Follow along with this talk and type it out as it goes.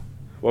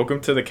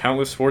Welcome to the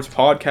Countless Sports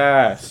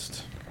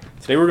Podcast.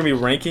 Today we're going to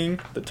be ranking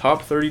the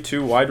top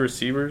 32 wide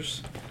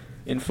receivers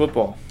in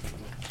football.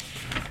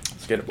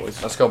 Let's get it,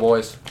 boys. Let's go,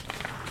 boys.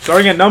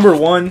 Starting at number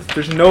 1,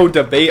 there's no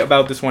debate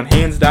about this one.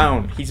 Hands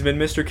down, he's been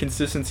Mr.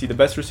 Consistency, the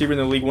best receiver in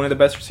the league, one of the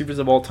best receivers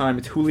of all time.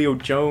 It's Julio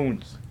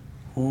Jones.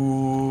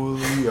 Julio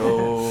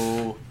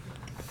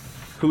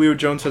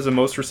Jones has the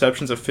most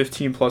receptions of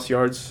 15-plus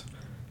yards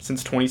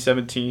since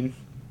 2017.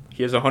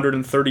 He has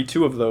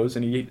 132 of those,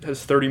 and he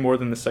has 30 more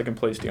than the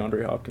second-place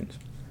DeAndre Hopkins.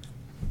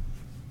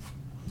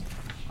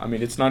 I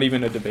mean, it's not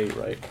even a debate,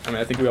 right? I mean,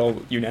 I think we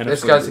all unanimously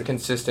This guy's agree. a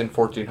consistent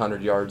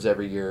 1,400 yards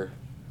every year.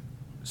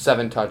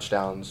 7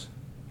 touchdowns.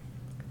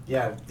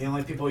 Yeah, the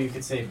only people you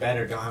could say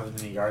better don't have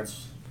as many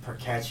yards per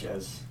catch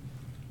as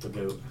the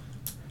GOAT.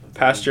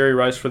 Passed Jerry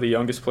Rice for the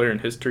youngest player in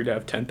history to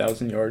have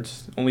 10,000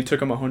 yards. Only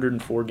took him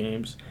 104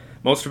 games.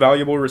 Most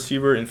valuable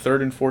receiver in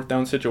third and fourth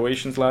down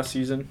situations last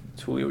season.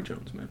 It's Julio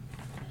Jones, man.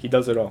 He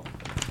does it all.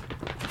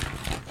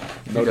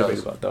 No debate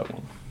about that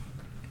one.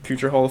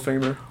 Future Hall of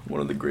Famer,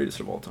 one of the greatest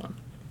of all time.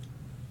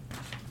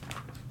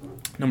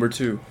 Number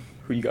 2,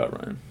 who you got,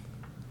 Ryan?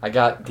 I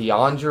got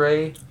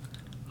DeAndre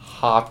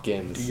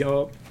Hopkins.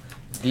 Yup.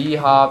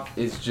 D-Hop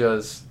is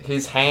just...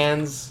 His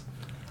hands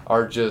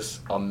are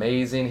just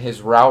amazing.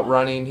 His route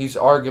running, he's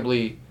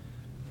arguably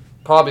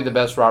probably the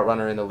best route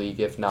runner in the league.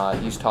 If not,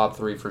 he's top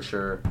 3 for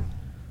sure.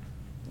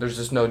 There's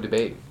just no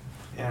debate.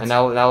 Yeah, And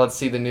now let's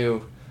see the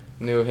new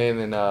him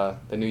in the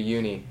new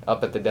uni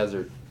up at the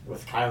desert.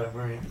 with Kyler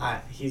Murray,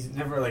 he's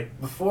never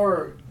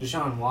before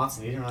Deshaun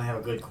Watson, he didn't really have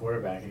a good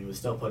quarterback, and he was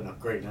still putting up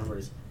great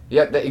numbers.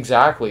 Yeah,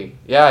 exactly.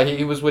 Yeah,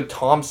 he was with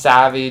Tom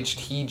Savage,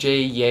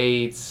 T.J.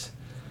 Yates,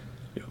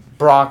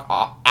 Brock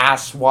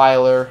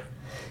Osweiler.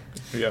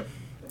 Yeah.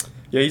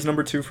 Yeah, he's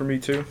number 2 for me,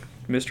 too.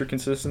 Mr.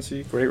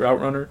 Consistency, great route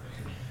runner.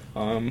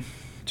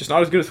 Just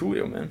not as good as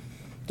Julio, man.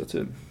 That's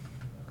it.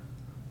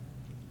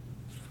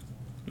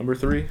 Number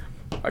 3,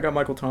 I got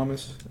Michael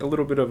Thomas. A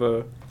little bit of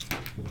an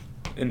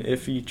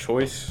iffy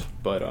choice,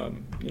 but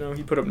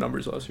he put up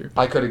numbers last year.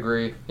 I could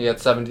agree. He had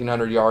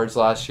 1,700 yards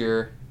last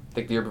year. I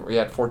think the year before he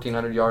had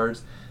 1,400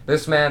 yards.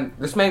 This man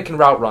can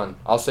route run.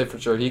 I'll say for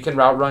sure. He can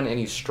route run, and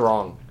he's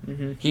strong.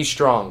 Mm-hmm. He's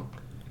strong.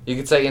 You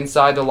could say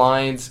inside the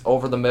lines,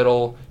 over the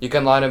middle. You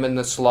can line him in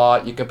the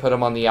slot. You can put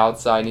him on the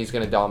outside, and he's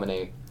going to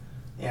dominate.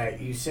 Yeah,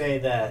 you say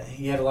that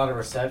he had a lot of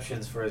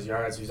receptions for his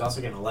yards. He's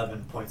also getting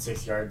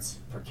 11.6 yards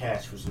per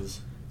catch, which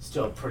is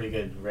still a pretty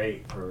good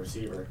rate for a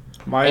receiver.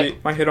 My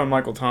hit on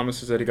Michael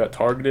Thomas is that he got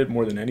targeted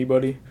more than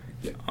anybody.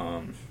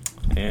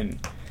 And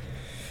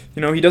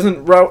he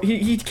doesn't route.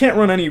 He can't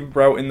run any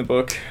route in the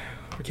book.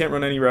 He can't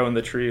run any route in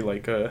the tree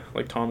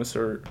like Thomas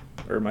or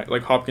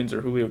like Hopkins or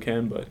Julio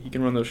can, but he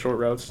can run those short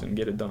routes and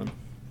get it done.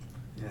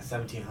 Yeah,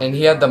 1,700. And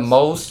he had the yards.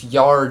 most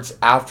yards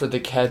after the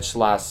catch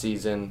last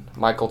season,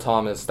 Michael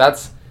Thomas.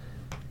 That's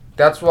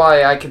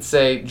why I could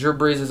say Drew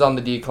Brees is on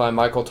the decline.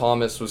 Michael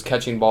Thomas was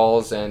catching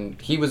balls,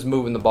 and he was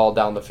moving the ball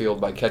down the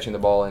field by catching the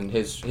ball, and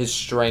his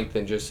strength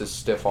and just his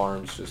stiff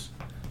arms.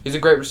 He's a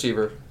great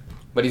receiver,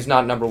 but he's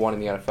not number 1 in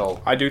the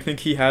NFL. I do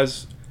think he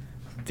has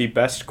the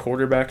best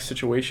quarterback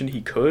situation he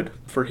could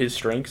for his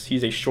strengths.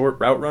 He's a short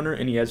route runner,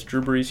 and he has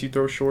Drew Brees who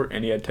throws short,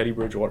 and he had Teddy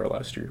Bridgewater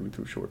last year who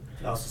threw short.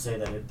 I'd also say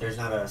that there's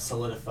not a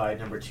solidified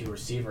number 2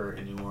 receiver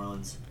in New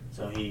Orleans,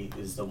 so he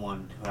is the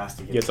one who has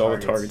to get Gets all the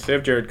targets. They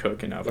have Jared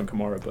Cook and Alvin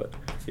Kamara, but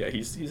yeah,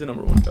 he's the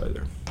number 1 guy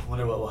there. I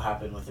wonder what will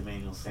happen with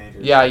Emmanuel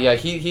Sanders. Yeah,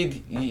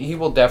 he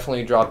will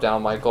definitely drop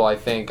down, Michael. I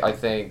think.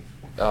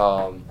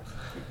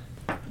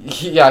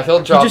 Yeah,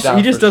 he'll drop down.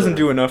 He just for doesn't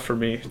sure. do enough for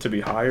me to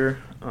be higher.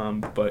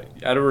 But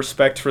out of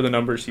respect for the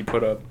numbers he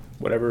put up,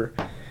 whatever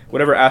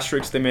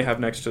asterisk they may have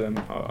next to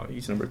them,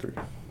 he's number 3.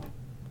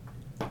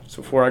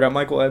 So 4, I got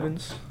Michael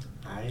Evans.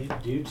 I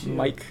do too.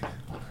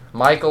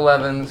 Michael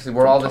Evans,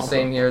 we're all the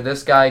same here.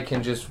 This guy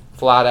can just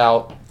flat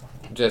out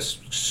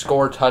just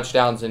score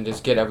touchdowns and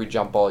just get every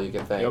jump ball you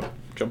can think. Yep,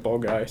 jump ball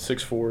guy,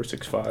 6'4",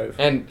 6'5".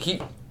 And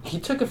he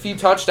took a few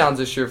touchdowns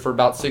this year for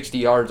about 60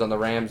 yards on the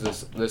Rams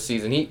this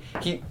season.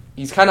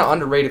 He's kind of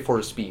underrated for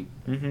his speed.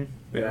 Mm-hmm.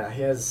 Yeah,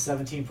 he has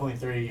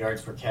 17.3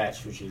 yards per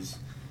catch, which is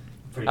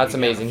pretty That's big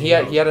amazing.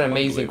 downfield. He had an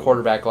amazing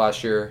quarterback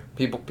last year.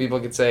 People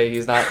could say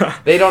he's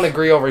not. They don't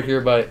agree over here,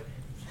 but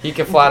he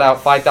can flat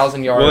out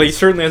 5,000 yards. Well, he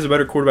certainly has a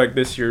better quarterback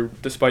this year,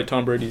 despite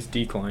Tom Brady's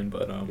decline.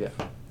 But Yeah.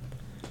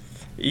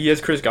 he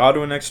has Chris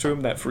Godwin next to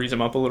him. That frees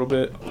him up a little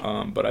bit.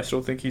 But I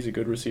still think he's a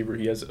good receiver.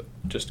 He has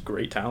just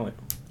great talent.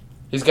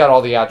 He's got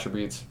all the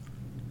attributes.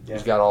 Yeah.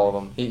 He's got all of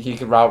them. He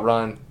can route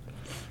run.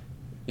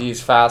 He's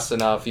fast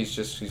enough. He's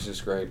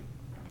just great.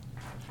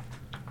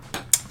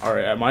 All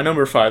right, at my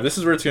number 5, this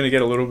is where it's going to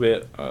get a little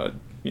bit,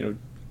 we're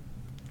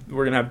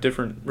going to have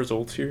different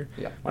results here.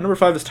 Yeah. My number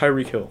 5 is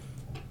Tyreek Hill.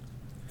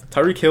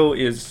 Tyreek Hill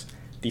is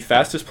the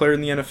fastest player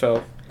in the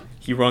NFL.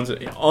 He runs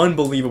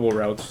unbelievable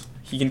routes.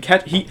 He can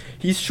catch.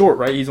 He's short,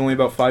 right? He's only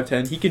about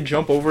 5'10". He can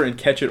jump over and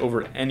catch it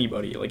over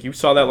anybody. Like you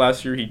saw that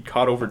last year, he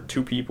caught over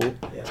 2 people.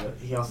 Yeah, but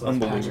he also has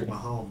Patrick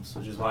Mahomes,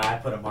 which is why I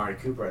put Amari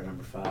Cooper at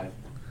number 5.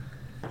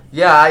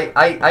 Yeah,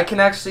 I can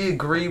actually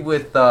agree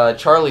with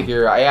Charlie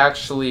here. I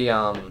actually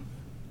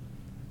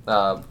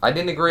I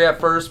didn't agree at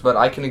first, but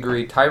I can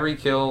agree. Tyreek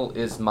Hill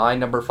is my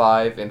number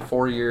 5 in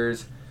 4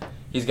 years.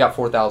 He's got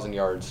 4,000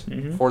 yards,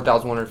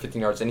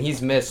 4,115 yards, and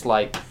he's missed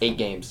like 8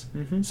 games.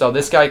 So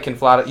this guy can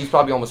he's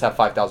probably almost have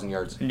 5,000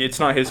 yards. It's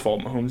not his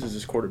fault. Mahomes is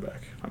his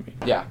quarterback. I mean,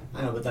 yeah.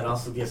 I know, but that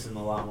also gives him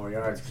a lot more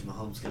yards because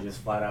Mahomes can just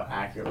flat out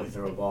accurately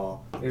throw a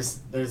ball. There's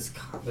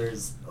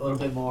a little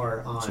bit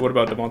more on. So what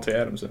about Devontae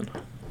Adams then?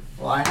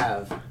 Well, I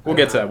have. We'll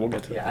get to that. We'll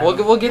get to Yeah, that.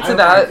 We'll get to I have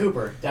that.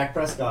 Cooper, Dak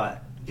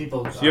Prescott.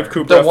 People. So you have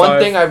Cooper. The at one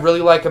 5. thing I really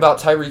like about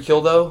Tyreek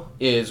Hill, though,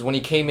 is when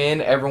he came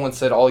in, everyone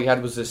said all he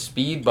had was his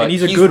speed. But And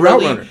he's a good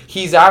route runner.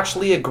 He's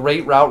actually a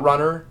great route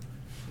runner,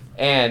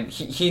 and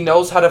he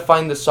knows how to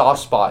find the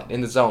soft spot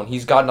in the zone.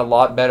 He's gotten a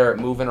lot better at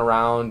moving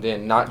around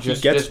and not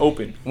just... He gets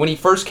open. When he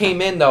first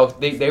came in, though,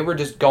 they were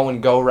just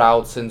going go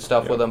routes and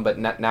stuff Yeah. with him,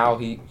 but now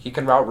he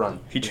can route run.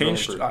 He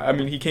changed. I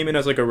mean, he came in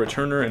as like a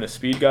returner and a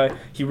speed guy.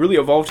 He really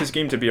evolved his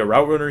game to be a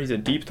route runner. He's a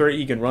deep threat.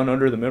 He can run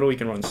under the middle. He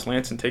can run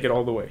slants and take it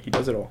all the way. He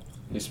does it all.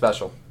 He's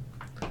special.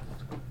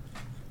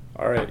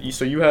 All right.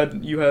 So you had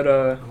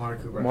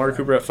Amari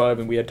Cooper at 5,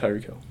 and we had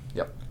Tyreek Hill.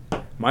 Yep.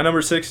 My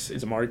number 6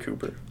 is Amari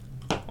Cooper.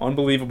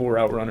 Unbelievable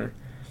route runner.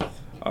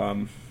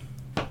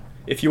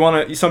 If you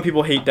want to, some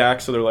people hate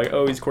Dak, so they're like,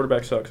 "Oh, his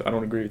quarterback sucks." I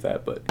don't agree with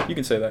that, but you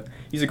can say that.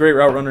 He's a great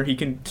route runner. He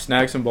can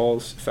snag some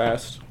balls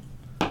fast.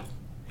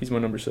 He's my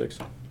number 6.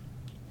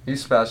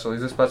 He's special.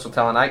 He's a special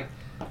talent.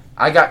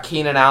 I got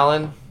Keenan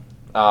Allen,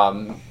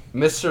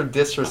 Mr.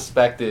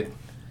 Disrespected.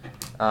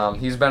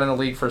 He's been in the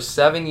league for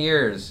 7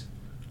 years,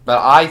 but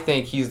I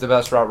think he's the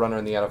best route runner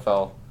in the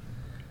NFL.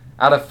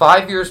 Out of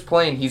 5 years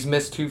playing, he's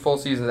missed 2 full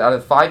seasons. Out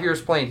of 5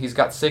 years playing, he's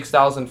got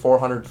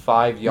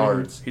 6,405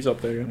 yards. He's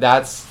up there.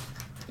 Yeah.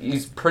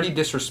 He's pretty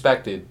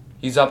disrespected.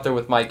 He's up there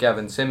with Mike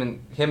Evans.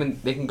 Him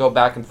and they can go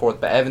back and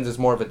forth, but Evans is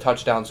more of a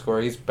touchdown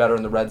scorer. He's better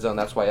in the red zone.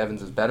 That's why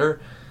Evans is better.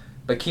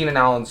 But Keenan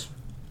Allen's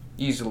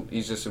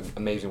he's just an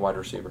amazing wide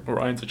receiver.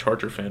 Ryan's a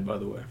Charger fan, by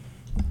the way.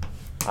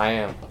 I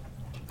am.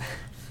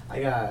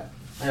 I got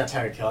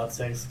Tyreek Hill at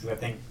 6 because I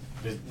think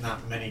there's not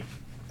many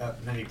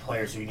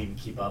players who can even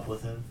keep up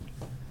with him.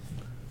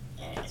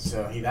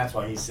 So that's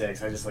why he's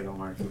 6. I just like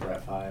Amari Cooper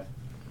at 5.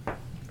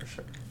 For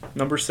sure.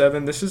 Number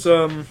 7. This is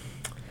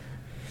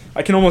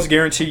I can almost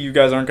guarantee you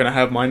guys aren't gonna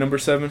have my number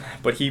 7,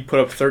 but he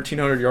put up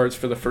 1,300 yards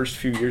for the first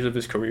few years of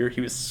his career.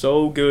 He was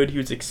so good. He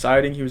was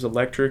exciting. He was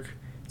electric.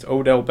 It's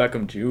Odell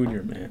Beckham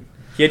Jr., man.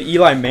 He had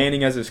Eli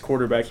Manning as his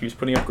quarterback. He was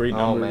putting up great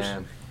numbers. Oh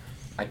man,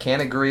 I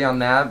can't agree on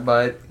that,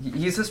 but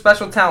he's a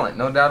special talent,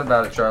 no doubt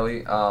about it,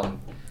 Charlie.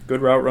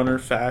 Good route runner,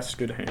 fast,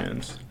 good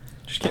hands.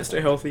 Just can't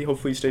stay healthy.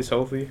 Hopefully he stays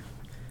healthy.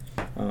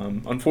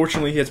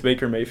 Unfortunately, he has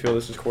Baker Mayfield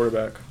as his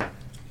quarterback.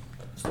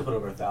 Still put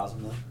over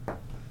 1,000 though.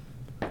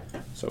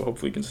 So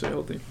hopefully he can stay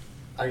healthy.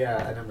 I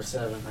got at number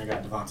 7. I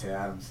got Devontae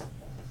Adams.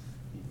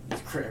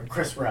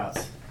 Chris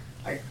routes.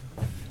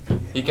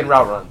 He can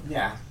route run.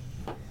 Yeah,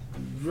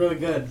 really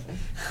good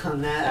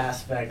on that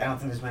aspect. I don't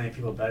think there's many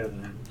people better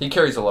than him. He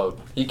carries a load.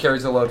 He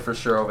carries a load for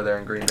sure over there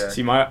in Green Bay.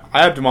 See, I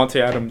have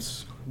Devontae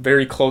Adams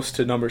very close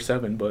to number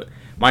 7, but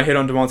my hit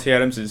on Devontae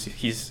Adams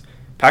is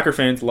Packer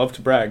fans love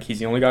to brag. He's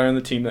the only guy on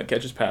the team that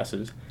catches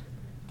passes,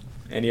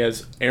 and he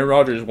has Aaron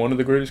Rodgers, one of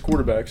the greatest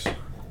quarterbacks.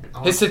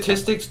 His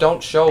statistics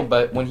don't show,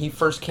 but when he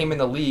first came in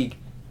the league,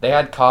 they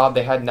had Cobb,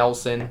 they had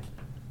Nelson,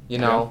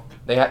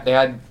 they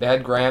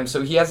had Graham.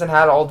 So he hasn't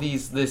had all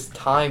this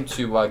time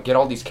to get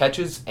all these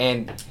catches,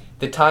 and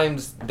the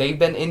times they've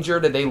been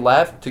injured and they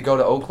left to go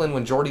to Oakland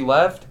when Jordy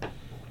left,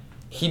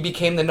 he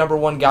became the number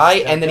 1 guy,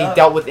 and then he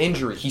dealt with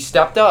injury. He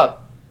stepped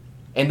up,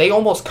 and they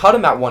almost cut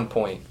him at one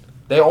point.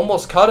 They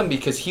almost cut him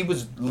because he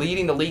was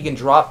leading the league in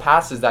drop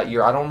passes that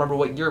year. I don't remember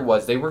what year it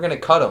was. They were going to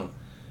cut him.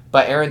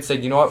 But Aaron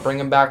said, you know what, bring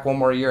him back one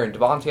more year. And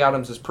Devontae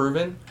Adams has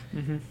proven.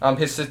 Mm-hmm.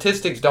 His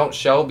statistics don't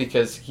show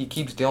because he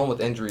keeps dealing with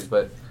injuries.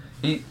 But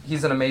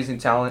he's an amazing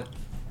talent.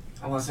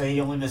 I want to say he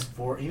only missed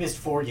 4. He missed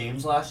 4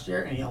 games last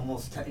year, and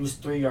he was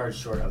 3 yards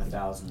short of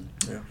 1,000.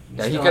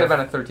 Yeah, he could have been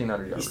a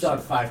 1,300 yards. He still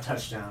had 5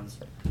 touchdowns.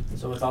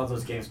 So with all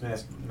those games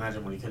missed,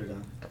 imagine what he could have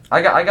done.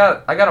 I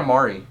got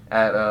Amari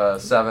at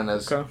 7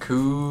 as Okay.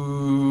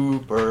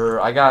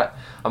 Cooper. I got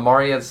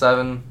Amari at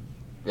 7.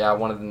 Yeah,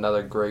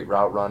 another great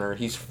route runner.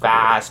 He's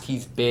fast.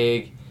 He's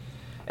big.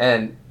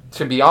 And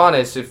to be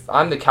honest, if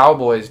I'm the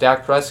Cowboys,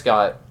 Dak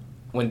Prescott,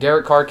 when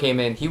Derek Carr came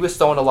in, he was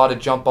throwing a lot of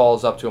jump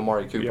balls up to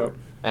Amari Cooper. Yep.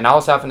 And I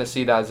was having to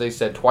see that, as they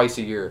said, twice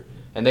a year.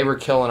 And they were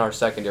killing our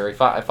secondary.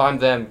 If I'm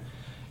them,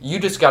 you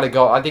just got to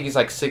go. I think he's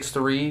like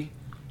 6'3",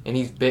 and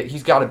he's big.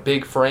 He's got a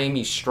big frame.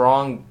 He's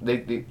strong.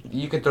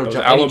 You can throw Those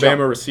any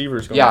Alabama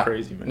receivers going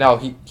crazy, man. No,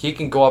 he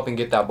can go up and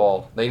get that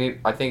ball.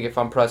 I think if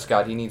I'm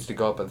Prescott, he needs to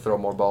go up and throw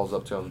more balls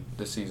up to him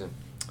this season.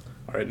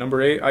 All right,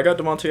 number 8, I got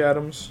Devontae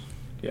Adams.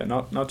 Yeah,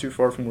 not too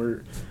far from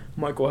where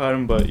Michael had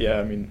him, but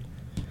yeah, I mean,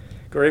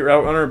 great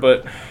route runner,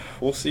 but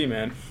we'll see,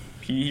 man.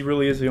 He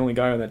really is the only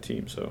guy on that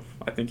team, so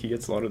I think he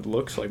gets a lot of the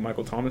looks like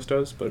Michael Thomas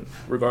does, but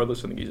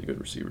regardless, I think he's a good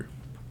receiver.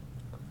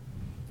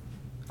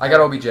 I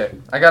got OBJ.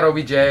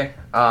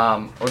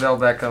 Odell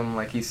Beckham,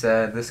 like he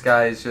said, this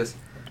guy is just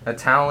a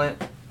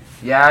talent.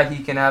 Yeah,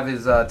 he can have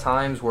his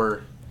times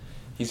where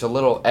He's a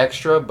little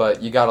extra,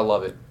 but you gotta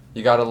love it.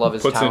 You gotta love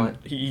his talent.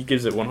 He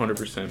gives it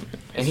 100%.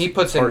 And he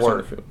puts in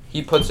work.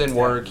 He puts in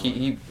work.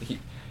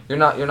 You're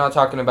not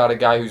talking about a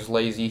guy who's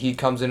lazy. He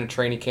comes into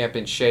training camp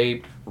in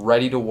shape,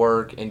 ready to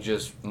work, and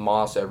just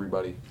moss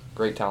everybody.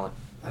 Great talent.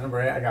 At number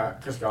 8, I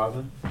got Chris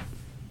Godwin.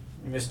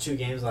 He missed 2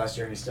 games last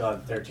year, and he still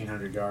had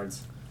 1,300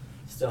 yards.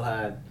 Still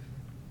had,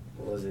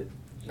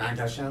 9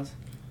 touchdowns?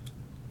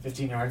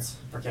 15 yards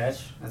per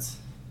catch. That's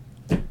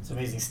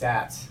amazing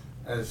stats.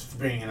 As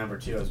being a number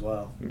 2 as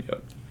well.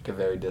 Yep. Could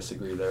very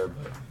disagree there,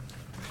 but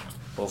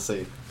we'll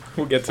see.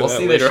 We'll get to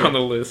that later on the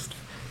list.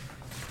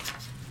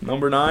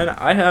 Number 9,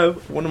 I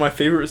have one of my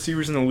favorite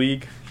receivers in the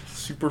league.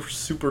 Super,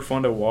 super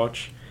fun to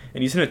watch.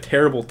 And he's in a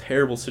terrible,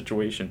 terrible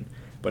situation.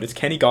 But it's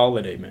Kenny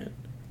Golladay, man.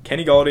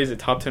 Kenny Golladay is a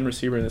top 10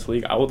 receiver in this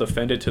league. I will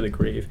defend it to the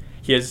grave.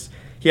 He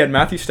had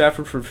Matthew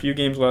Stafford for a few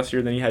games last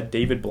year, then he had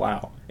David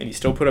Blau. And he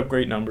still put up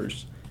great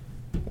numbers.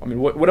 I mean,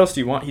 what else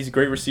do you want? He's a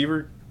great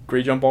receiver,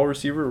 great jump ball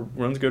receiver,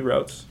 runs good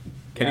routes.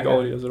 Kenny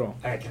Golladay does it all.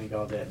 I got Kenny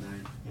Golladay at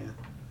 9, yeah.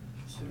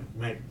 He's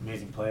an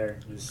amazing player.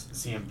 Just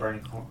see him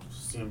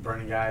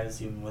burning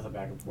guys, even with a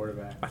backup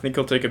quarterback. I think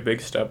he'll take a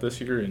big step this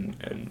year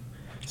and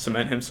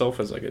cement himself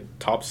as like a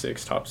top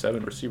 6, top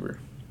 7 receiver.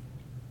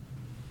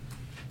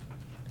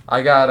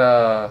 I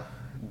got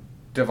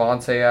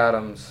Devontae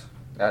Adams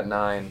at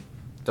 9.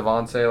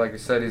 Devontae, like I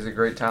said, he's a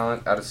great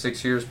talent. Out of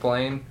 6 years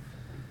playing,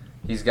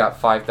 he's got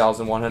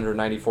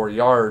 5,194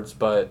 yards,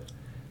 but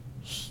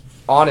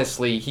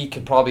honestly, he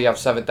could probably have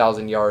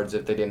 7,000 yards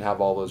if they didn't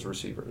have all those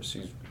receivers.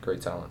 He's a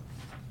great talent.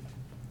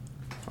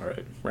 All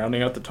right,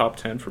 rounding out the top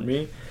 10 for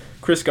me,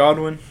 Chris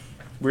Godwin.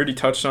 We already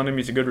touched on him.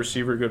 He's a good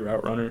receiver, good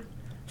route runner,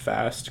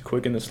 fast,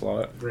 quick in the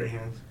slot. Great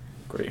hands.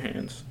 Great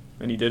hands.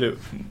 And he did it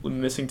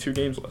missing 2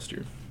 games last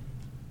year.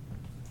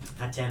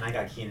 At 10, I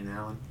got Keenan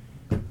Allen.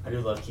 I do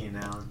love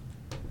Keenan Allen.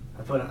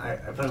 I put him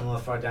a little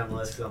far down the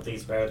list because I don't think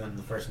he's better than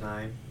the first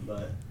 9,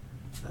 but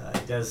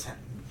he does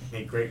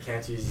make great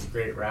catches,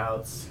 great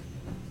routes.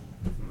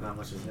 Not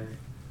much is there.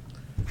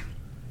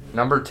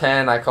 Number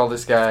 10, I call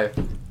this guy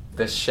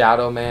the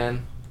Shadow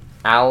Man,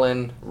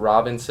 Allen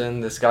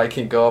Robinson. This guy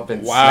can go up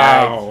and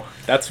snag.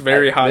 That's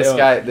very high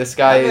up. This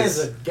guy is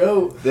a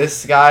goat.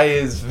 This guy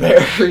is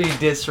very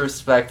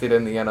disrespected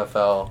in the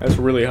NFL. That's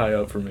really high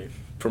up for me,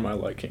 for my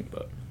liking,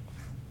 but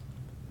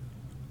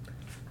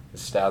the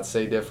stats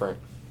say different.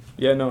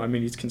 Yeah, no, I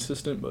mean he's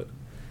consistent, but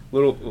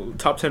little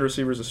top 10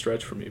 receivers a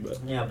stretch for me, but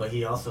yeah, but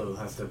he also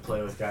has to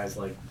play with guys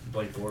like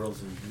Blake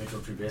Bortles and Mitchell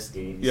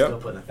Trubisky. He's yep. still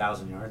putting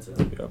 1,000 yards up.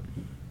 Yep.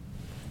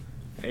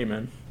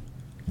 Amen.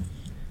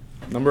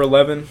 Number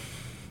 11,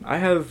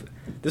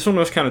 this one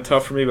was kind of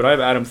tough for me, but I have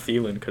Adam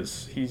Thielen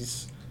because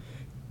he's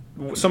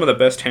some of the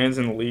best hands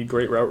in the league,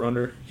 great route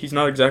runner. He's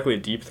not exactly a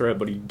deep threat,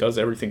 but he does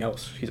everything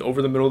else. He's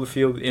over the middle of the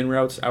field, in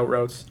routes, out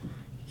routes.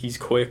 He's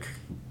quick.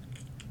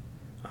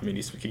 I mean,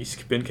 he's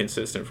been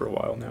consistent for a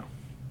while now.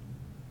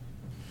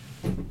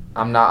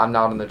 I'm not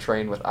on the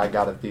train with I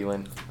got a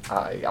Thielen.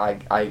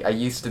 I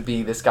used to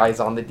be, this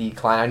guy's on the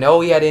decline. I know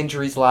he had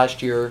injuries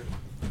last year,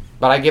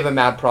 but I give him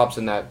mad props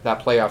in that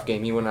playoff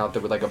game. He went out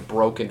there with like a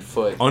broken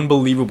foot.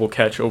 Unbelievable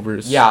catch over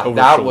his that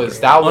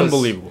was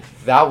unbelievable.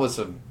 That was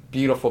a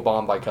beautiful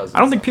bomb by Cousins.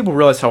 I don't think people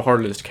realize how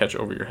hard it is to catch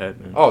over your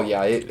head, man. Oh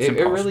yeah, it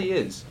really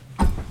is.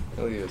 It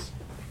really is.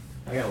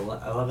 I got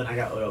 11. I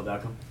got Odell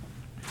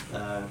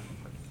Beckham.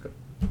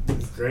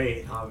 He's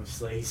great,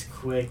 obviously. He's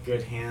quick,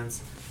 good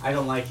hands. I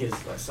don't like his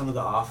some of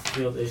the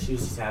off-field issues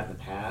he's had in the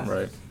past.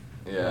 Right.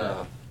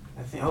 Yeah.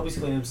 I hope he's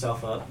cleaning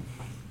himself up.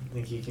 I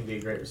think he can be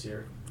a great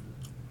receiver.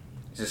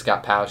 He's just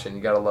got passion.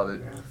 You gotta love it.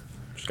 Yeah.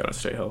 Just gotta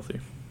stay healthy.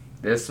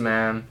 This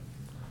man,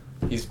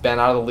 he's been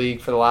out of the league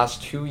for the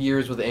last 2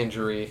 years with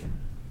injury.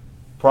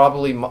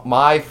 Probably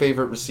my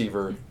favorite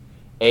receiver,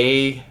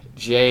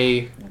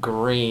 A.J.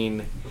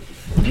 Green.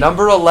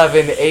 Number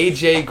 11,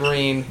 A.J.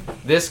 Green.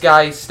 This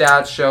guy's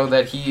stats show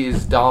that he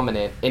is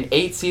dominant. In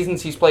 8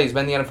 seasons he's played, he's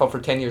been in the NFL for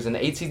 10 years. In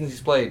the 8 seasons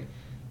he's played,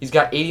 he's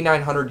got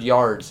 8,900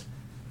 yards.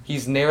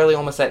 He's nearly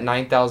almost at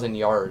 9,000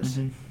 yards.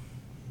 Mm-hmm.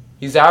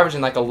 He's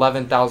averaging like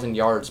 11,000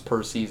 yards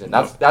per season.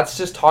 That's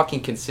just talking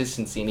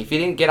consistency. And if he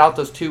didn't get out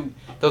those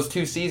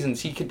two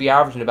seasons, he could be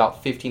averaging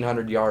about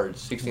 1,500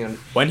 yards, 1,600.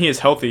 When he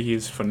is healthy,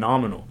 he's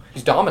phenomenal.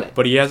 He's dominant.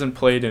 But he hasn't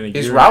played in a year.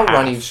 His route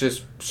running is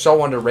just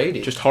so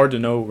underrated. Just hard to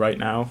know right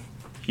now.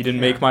 He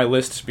didn't make my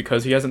lists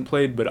because he hasn't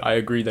played, but I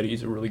agree that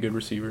he's a really good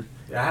receiver.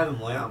 Yeah, I have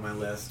him late on my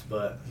list,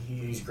 but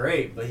he's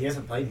great, but he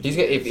hasn't played.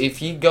 If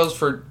he goes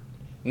for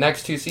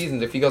next 2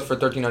 seasons, if he goes for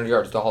 1,300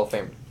 yards, the Hall of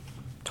Fame.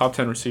 Top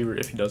 10 receiver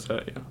if he does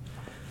that, yeah.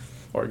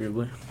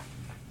 Arguably.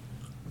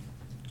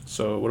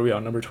 So, what are we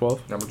on, number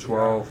 12? Number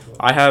 12.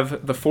 I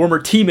have the former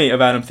teammate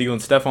of Adam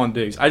Thielen, Stephon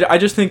Diggs. I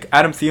just think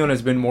Adam Thielen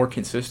has been more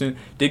consistent.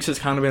 Diggs has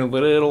kind of been a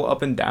little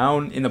up and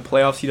down. In the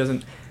playoffs, he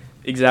doesn't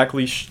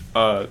exactly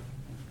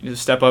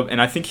step up,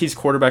 and I think his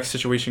quarterback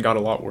situation got a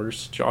lot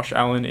worse. Josh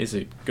Allen is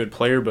a good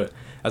player, but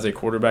as a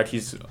quarterback,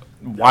 he's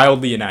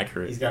wildly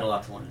inaccurate. He's got a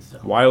lot to learn still.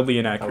 Wildly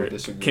inaccurate.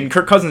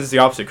 Kirk Cousins is the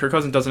opposite. Kirk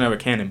Cousins doesn't have a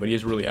cannon, but he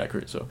is really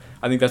accurate. So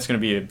I think that's going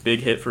to be a big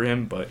hit for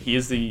him, but he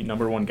is the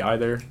number 1 guy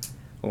there.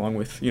 along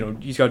with,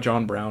 he's got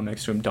John Brown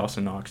next to him,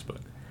 Dawson Knox, but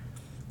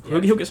Yeah.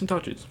 he'll get some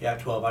touches. Yeah,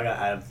 12. I got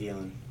Adam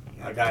Thielen,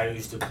 a guy who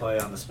used to play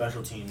on the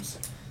special teams,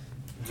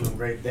 doing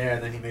great there,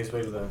 and then he made his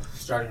way to the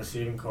starting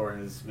receiving corps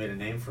and has made a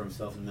name for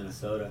himself in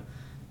Minnesota.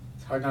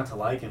 It's hard not to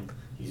like him.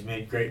 He's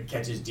made great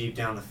catches deep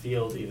down the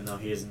field, even though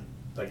he isn't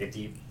like a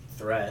deep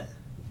threat.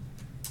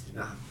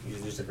 No,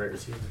 he's just a great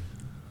receiver.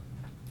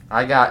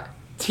 I got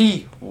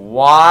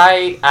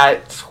T.Y.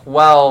 at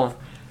 12.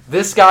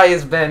 This guy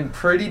has been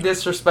pretty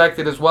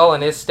disrespected as well,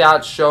 and his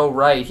stats show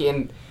right.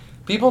 And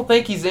people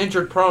think he's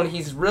injured prone.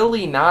 He's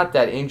really not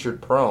that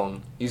injured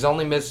prone. He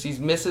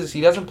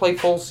doesn't play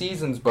full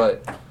seasons,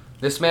 but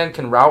this man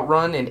can route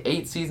run. In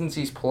 8 seasons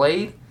he's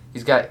played,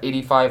 he's got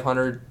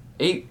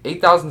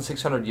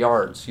 8,600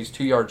 yards. He's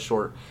 2 yards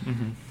short.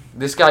 Mm-hmm.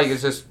 This guy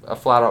is just a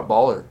flat-out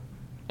baller.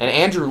 And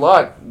Andrew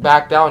Luck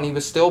backed out, and he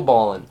was still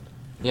balling.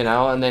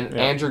 And then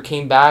Andrew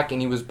came back, and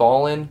he was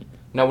balling.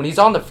 Now, when he's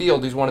on the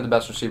field, he's one of the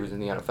best receivers in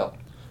the NFL.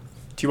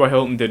 T.Y.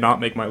 Hilton did not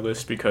make my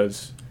list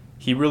because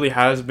he really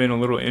has been a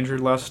little injured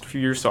last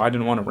few years, so I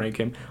didn't want to rank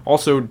him.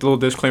 Also, a little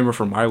disclaimer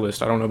for my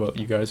list. I don't know about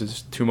you guys,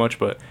 it's too much,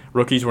 but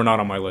rookies were not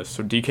on my list.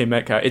 So DK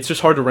Metcalf, it's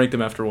just hard to rank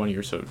them after 1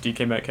 year. So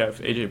DK Metcalf,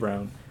 A.J.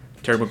 Brown,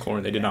 Terry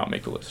McLaurin, they did not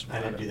make the list. I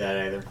didn't do that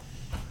either.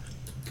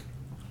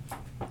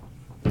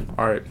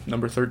 All right,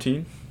 number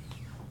 13.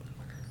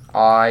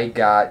 I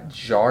got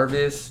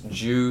Jarvis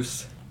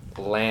Juice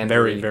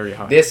Landry. Very, very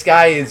high. This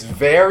guy is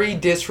very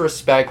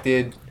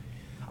disrespected.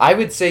 I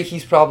would say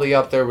he's probably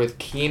up there with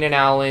Keenan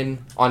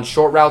Allen on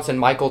short routes and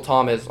Michael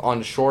Thomas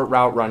on short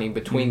route running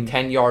between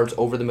 10 yards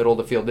over the middle of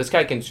the field. This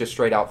guy can just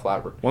straight out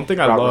flat. One thing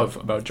I love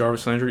about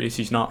Jarvis Landry is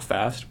he's not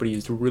fast, but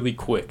he's really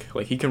quick.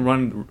 Like, he can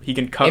run, he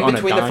can cut on a dime.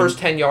 In between the first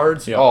 10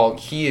 yards, Yeah.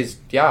 He's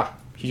going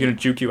to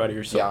juke you out of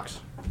your socks.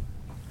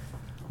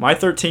 My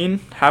 13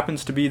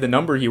 happens to be the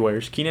number he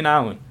wears, Keenan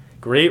Allen.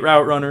 Great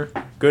route runner,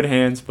 good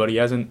hands, but he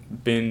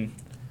hasn't been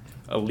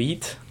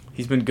elite.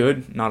 He's been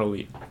good, not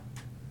elite.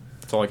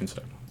 That's all I can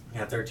say.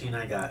 Yeah, 13,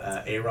 I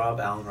got A-Rob,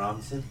 Allen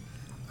Robinson.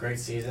 Great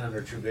season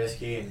under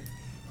Trubisky, and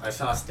I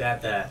saw a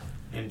stat that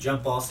in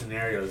jump ball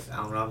scenarios,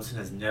 Allen Robinson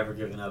has never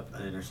given up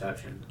an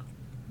interception.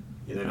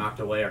 Either knocked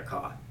away or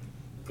caught.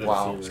 Good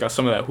Wow. receiver. He's got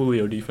some of that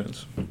Julio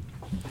defense.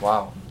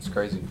 Wow, it's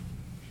crazy.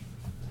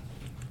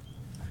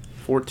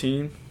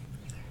 14.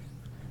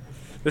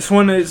 This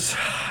one is,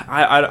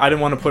 I didn't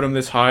want to put him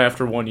this high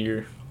after 1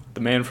 year.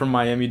 The man from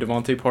Miami,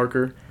 Devontae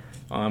Parker.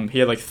 He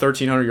had like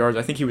 1,300 yards.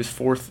 I think he was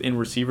 4th in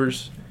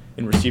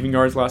receiving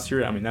yards last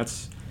year. I mean,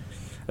 that's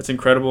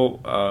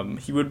incredible.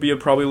 He would be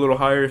probably a little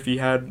higher if he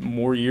had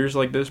more years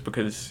like this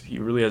because he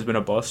really has been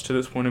a bust to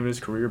this point of his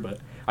career. But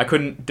I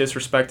couldn't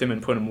disrespect him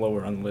and put him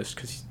lower on the list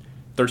because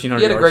 1,300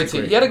 He had a yards great is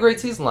season. He had a great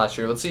season last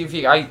year. Let's see if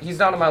he's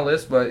not on my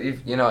list, but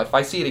if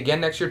I see it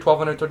again next year,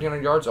 1,200,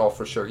 1,300 yards,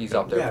 for sure he's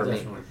up there for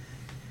definitely. me.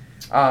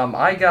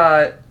 I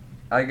got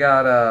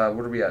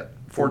what are we at?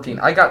 14.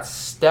 I got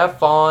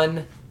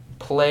Stephon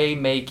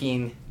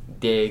Playmaking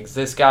Diggs.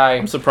 This guy.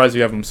 I'm surprised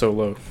you have him so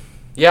low.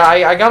 Yeah,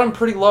 I got him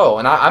pretty low,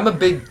 and I'm a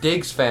big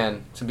Diggs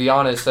fan, to be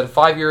honest. At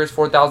 5 years,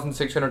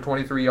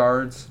 4,623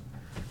 yards.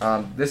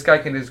 This guy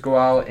can just go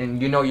out,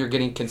 and you're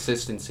getting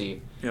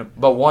consistency. Yep.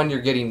 But one,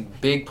 you're getting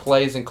big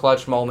plays and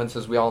clutch moments,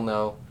 as we all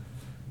know.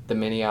 The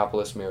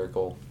Minneapolis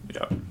Miracle.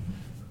 Yeah.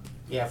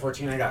 Yeah,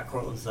 14, I got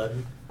Cortland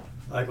Sutton.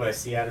 I like what I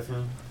see out of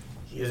him.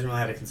 He hasn't really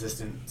had a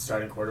consistent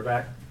starting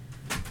quarterback.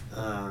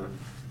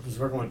 He's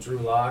working with Drew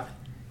Lock,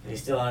 and he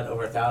still had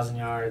over 1,000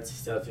 yards. He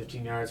still had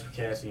 15 yards per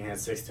catch, and he had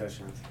 6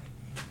 touchdowns.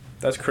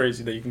 That's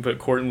crazy that you can put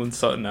Cortland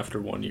Sutton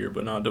after 1 year,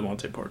 but not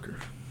Devontae Parker.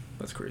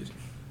 That's crazy.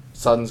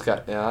 Sutton's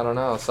got, I don't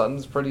know.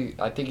 Sutton's pretty.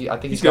 I think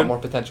he's good. got more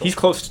potential. He's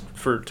close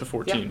to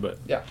 14, but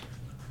yeah.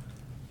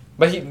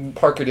 But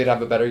Parker did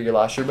have a better year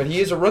last year. But he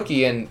is a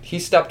rookie, and he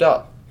stepped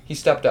up. He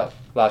stepped up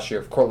last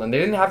year for Cortland. They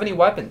didn't have any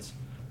weapons.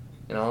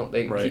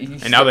 Right.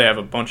 And now they have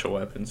a bunch of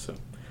weapons.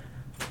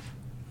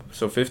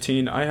 So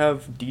 15, I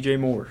have DJ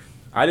Moore.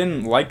 I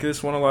didn't like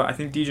this one a lot. I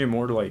think DJ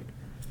Moore,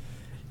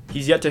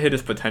 he's yet to hit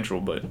his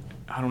potential, but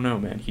I don't know,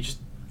 man. He just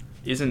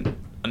isn't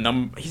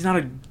he's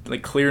not a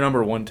clear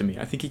number 1 to me.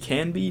 I think he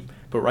can be,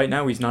 but right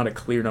now he's not a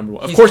clear number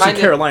 1. Of course, in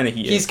Carolina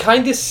he is. He's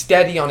kind of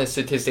steady on his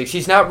statistics.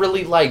 He's not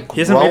really growing. He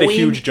hasn't made a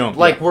huge jump.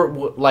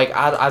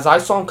 As I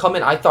saw him come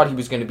in, I thought he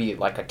was going to be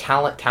a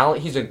talent.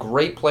 He's a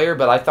great player,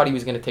 but I thought he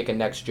was going to take a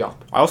next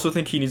jump. I also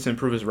think he needs to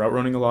improve his route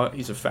running a lot.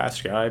 He's a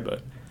fast guy,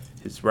 but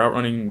his route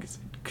running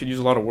could use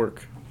a lot of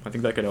work. I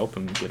think that could help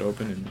him get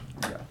open and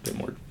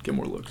get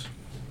more looks.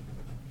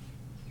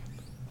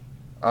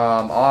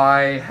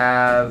 I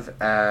have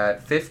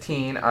at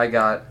 15. I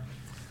got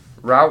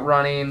route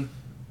running.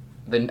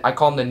 I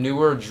call him the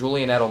newer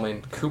Julian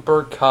Edelman,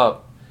 Cooper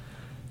Kupp.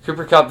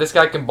 Cooper Kupp, this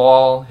guy can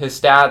ball. His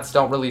stats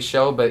don't really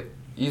show, but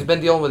he's been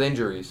dealing with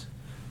injuries.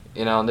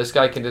 And this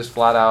guy can just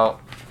flat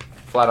out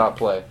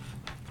play.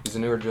 He's a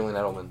newer Julian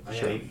Edelman. Oh,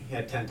 yeah, he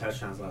had 10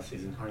 touchdowns last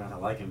season. Hard not to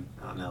like him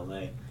out in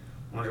L.A.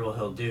 I wonder what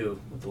he'll do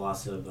with the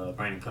loss of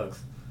Brandon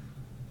Cooks.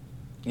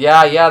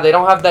 Yeah, they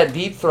don't have that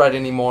deep threat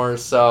anymore,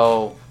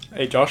 so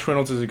Hey, Josh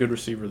Reynolds is a good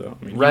receiver, though.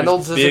 I mean,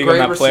 Reynolds he was is a big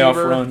great on that playoff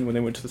receiver. run when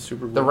they went to the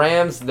Super Bowl. The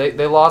Rams, they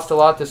lost a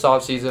lot this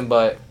offseason,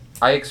 but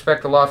I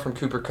expect a lot from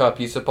Cooper Kupp.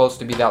 He's supposed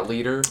to be that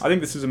leader. I think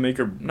this is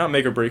not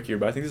make or break year,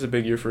 but I think this is a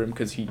big year for him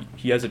because he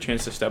has a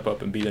chance to step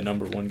up and be the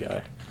number one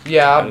guy.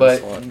 Yeah, out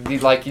of the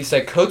but like you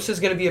said, Cooks is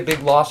going to be a big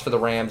loss for the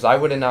Rams. I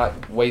would have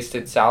not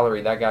wasted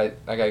salary. That guy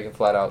can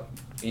flat out.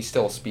 He's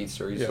still a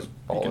speedster. He's Yep, just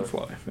he can baller.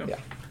 fly. Yep.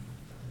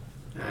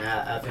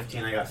 Yeah. At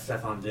 15, I got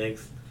Stephon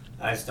Diggs.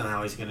 I just don't know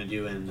how he's going to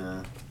do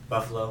in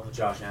Buffalo with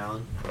Josh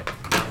Allen.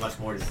 Not much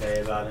more to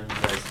say about him. You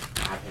guys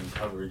have him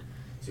covered.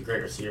 He's a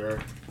great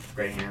receiver,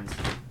 great hands.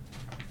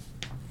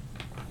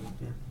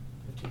 Yeah,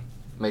 15.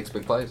 Makes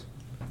big plays.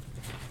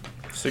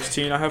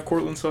 16, I have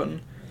Cortland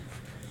Sutton.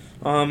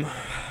 I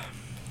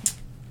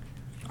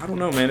don't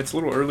know, man. It's a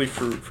little early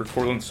for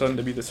Cortland Sutton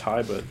to be this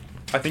high, but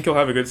I think he'll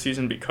have a good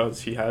season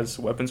because he has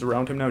weapons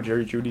around him now.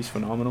 Jerry Jeudy's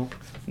phenomenal.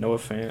 Noah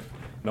Fant,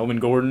 Melvin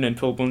Gordon, and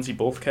Philip Lindsay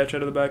both catch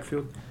out of the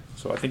backfield.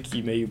 So I think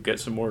he may get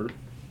some more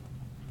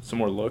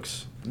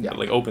looks, Yeah.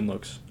 like open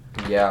looks.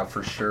 Yeah,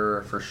 for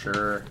sure, for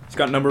sure. He's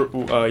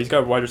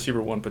got wide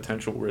receiver 1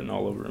 potential written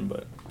all over him,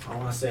 but I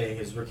want to say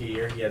his rookie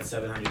year, he had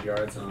 700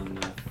 yards on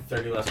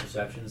 30 less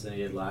receptions than he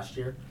did last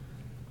year.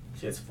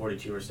 So he has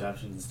 42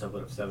 receptions and still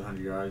put up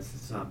 700 yards.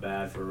 It's not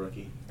bad for a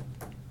rookie.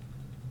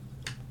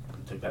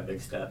 He took that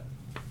big step.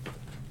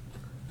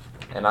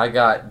 And I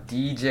got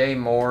DJ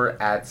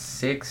Moore at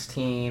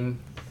 16.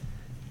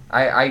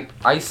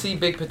 I see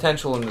big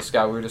potential in this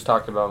guy. We were just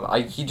talking about him.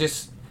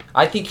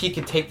 I think he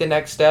could take the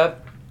next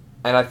step,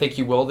 and I think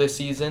he will this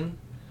season.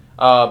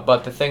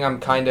 But the thing I'm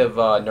kind of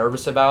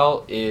nervous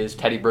about is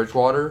Teddy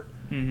Bridgewater.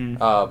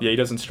 yeah, he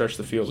doesn't stretch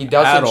the field. He at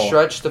doesn't all.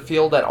 stretch the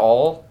field at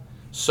all.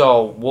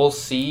 So we'll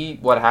see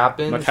what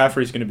happens.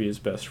 McCaffrey's going to be his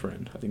best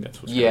friend. I think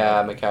that's what's gonna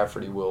Yeah, happen.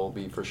 McCaffrey will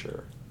be for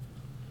sure.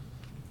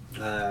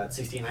 At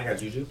 16, I got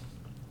Juju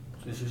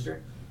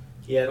Smith-Schuster.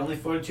 He had only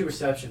 42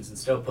 receptions and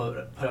still put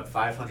up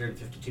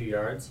 552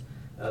 yards.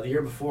 The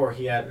year before,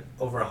 he had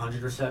over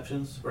 100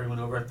 receptions, where he went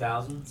over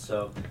 1,000.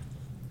 So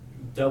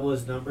double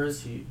his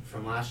numbers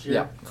from last year.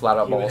 Yeah, flat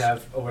out He would balls.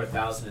 have over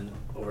 1,000 and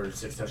over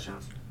 6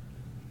 touchdowns.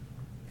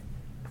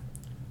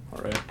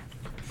 All right.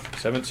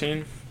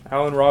 17,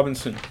 Allen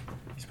Robinson.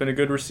 He's been a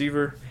good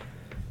receiver.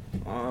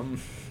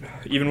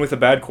 Even with a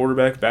bad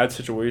quarterback, bad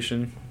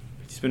situation,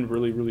 he's been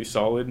really, really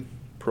solid.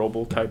 Pro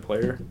Bowl type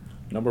player.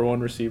 Number 1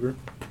 receiver.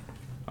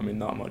 I mean,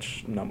 not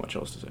much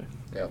else to say.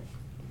 Yep.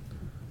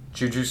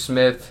 Juju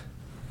Smith,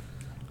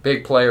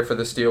 big player for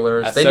the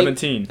Steelers. At They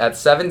 17. At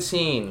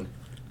 17,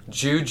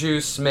 Juju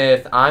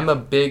Smith. I'm a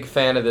big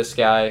fan of this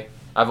guy.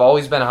 I've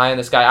always been high on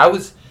this guy. I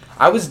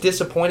was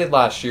disappointed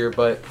last year,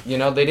 but they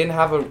didn't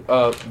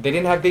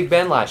have Big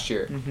Ben last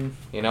year.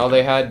 Mm-hmm.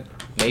 They had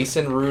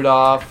Mason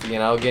Rudolph.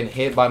 Getting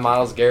hit by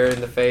Myles Garrett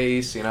in the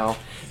face.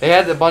 They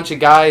had a bunch of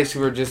guys who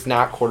were just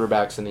not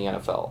quarterbacks in the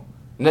NFL.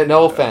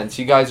 No offense,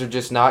 you guys are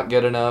just not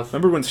good enough.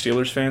 Remember when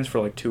Steelers fans for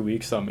like 2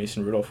 weeks thought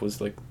Mason Rudolph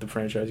was like the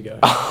franchise guy?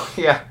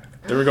 Yeah.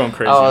 They were going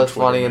crazy. Oh, on that's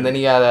Twitter, funny. man. And then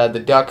he had the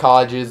Duck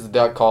Hodges, the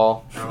Duck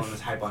Call. Everyone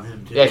was hype on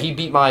him, too. Yeah, he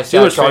beat my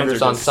Steelers Chargers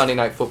fans are on just- Sunday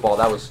Night Football.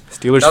 That was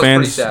Steelers that was pretty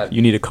fans, sad.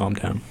 you need to calm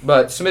down.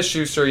 But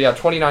Smith-Schuster,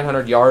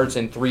 2,900 yards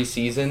in 3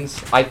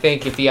 seasons. I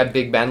think if he had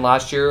Big Ben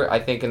last year, I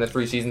think in the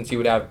 3 seasons he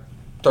would have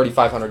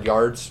 3,500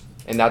 yards,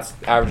 and that's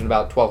averaging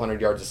about 1,200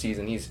 yards a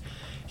season.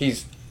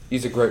 He's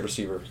a great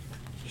receiver.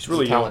 He's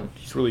really a young. talent.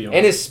 He's really young.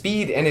 And his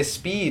speed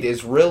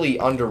is really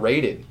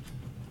underrated.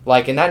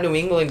 Like in that New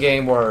England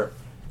game where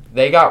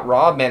they got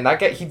robbed, man,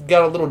 he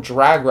got a little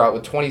drag route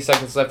with 20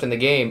 seconds left in the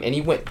game, and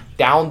he went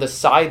down the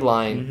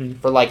sideline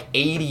for like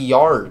 80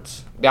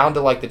 yards, down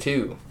to like the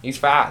 2. He's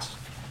fast.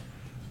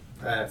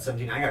 At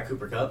 17, I got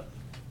Cooper Kupp.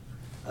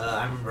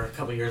 I remember a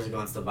couple years ago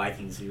against the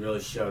Vikings, he really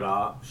showed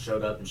up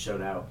and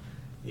showed out.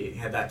 He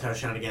had that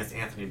touchdown against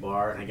Anthony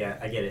Barr, and I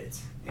get it,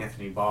 it's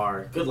Anthony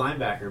Barr, good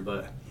linebacker,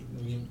 but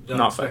you don't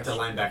Not expect fast.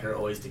 a linebacker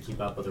always to keep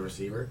up with a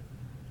receiver.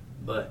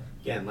 But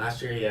again,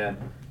 last year he had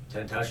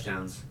 10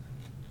 touchdowns.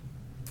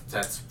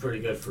 That's pretty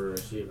good for a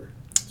receiver,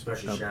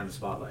 especially Yep. sharing the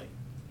spotlight.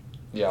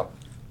 Yeah.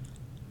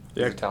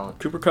 Yeah, He's a talent.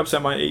 Cooper Kupp's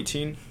at my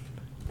 18.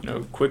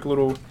 Quick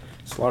little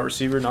slot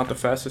receiver, not the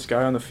fastest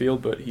guy on the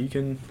field, but he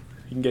can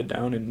get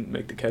down and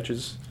make the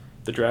catches,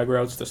 the drag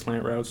routes, the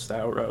slant routes, the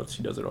out routes.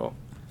 He does it all,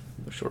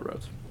 the short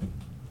routes.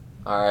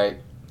 All right.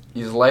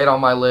 He's late on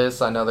my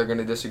list. I know they're going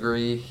to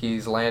disagree.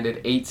 He's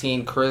landed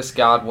 18, Chris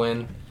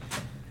Godwin.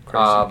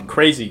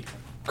 Crazy.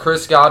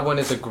 Chris Godwin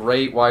is a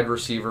great wide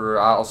receiver.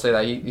 I'll say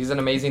that. He's an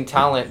amazing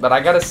talent. But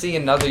I got to see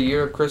another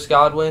year of Chris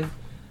Godwin.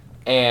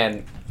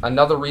 And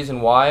another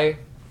reason why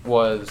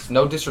was,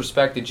 no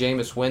disrespect to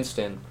Jameis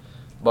Winston,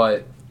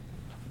 but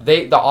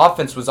the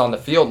offense was on the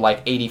field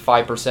like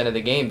 85% of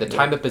the game. The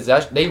time of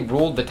possession, they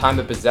ruled the time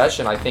of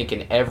possession, I think,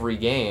 in every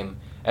game.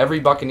 Every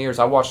Buccaneers,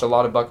 I watched a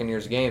lot of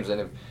Buccaneers games,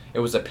 and if it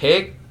was a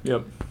pick,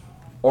 Yep.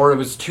 or it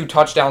was 2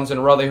 touchdowns in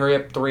a row, they hurry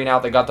up 3 and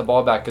out, they got the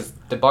ball back, because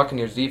the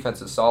Buccaneers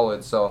defense is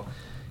solid. So,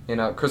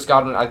 Chris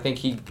Godwin, I think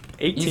he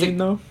 18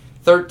 though.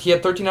 He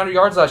had 1,300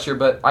 yards last year,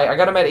 but I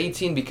got him at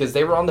 18 because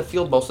they were on the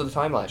field most of the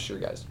time last year,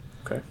 guys.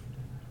 Okay.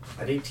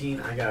 At 18,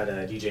 I got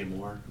DJ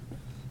Moore.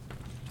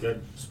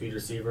 Good speed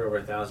receiver, over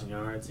 1,000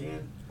 yards,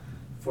 and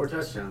 4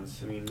 touchdowns.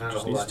 I mean, not a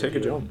Just whole needs lot to take a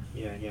do. jump.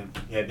 Yeah,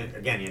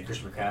 again, he had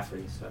Christian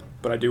McCaffrey, so.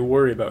 But I do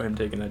worry about him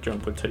taking that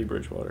jump with Teddy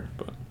Bridgewater,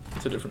 but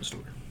it's a different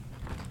story.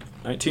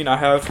 19, I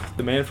have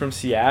the man from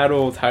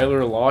Seattle,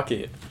 Tyler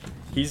Lockett.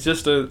 He's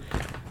just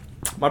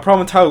my problem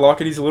with Tyler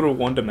Lockett, he's a little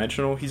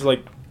one-dimensional. He's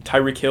like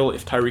Tyreek Hill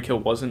if Tyreek Hill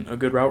wasn't a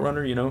good route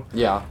runner, you know?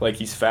 Yeah. Like,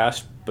 he's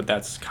fast, but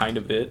that's kind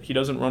of it. He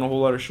doesn't run a whole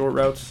lot of short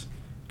routes,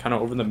 kind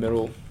of over the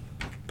middle,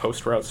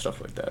 post routes,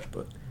 stuff like that,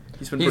 but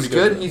he's been pretty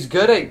good. He's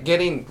good at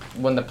getting,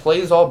 when the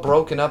play's all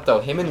broken up,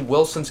 though, him and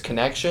Wilson's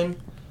connection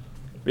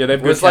Yeah,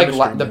 they've was good like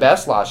chemistry, the man.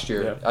 best last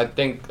year. Yeah. I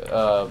think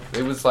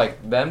it was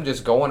like them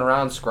just going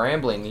around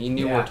scrambling. He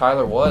knew Yeah. where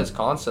Tyler was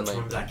constantly.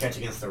 Remember that catch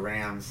against the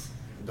Rams?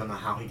 I don't know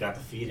how he got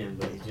the feed in,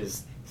 but he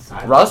just.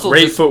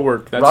 Great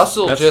footwork.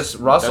 Russell's that's an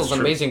true.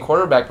 amazing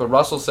quarterback, but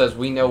Russell says,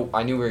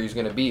 I knew where he was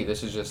going to be.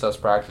 This is just us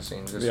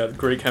practicing. Yeah,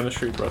 great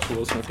chemistry with Russell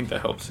Wilson. I think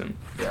that helps him.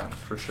 Yeah,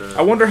 for sure.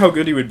 I wonder how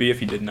good he would be if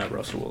he didn't have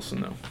Russell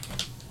Wilson, though.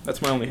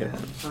 That's my only hit.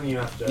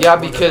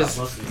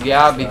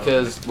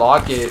 Because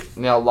Lockett,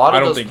 now a lot I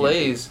of don't those think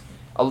plays,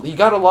 he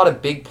got a lot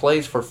of big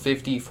plays for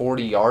 50,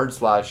 40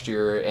 yards last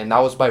year, and that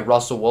was by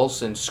Russell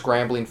Wilson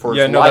scrambling for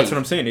his life. That's what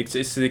I'm saying.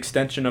 It's the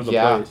extension of the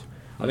plays.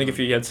 I think if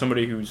he had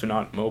somebody who's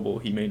not mobile,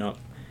 he may not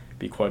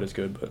be quite as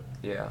good, but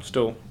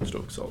still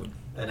solid.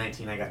 At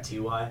 19, I got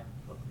T.Y.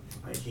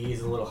 Like,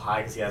 he's a little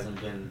high because he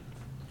hasn't been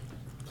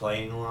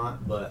playing a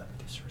lot, but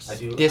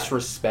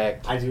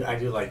Disrespect. I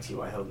do like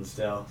T.Y. Hilton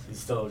still. He's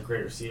still a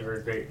great receiver,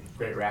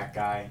 great rack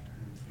guy.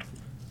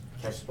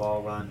 Catch the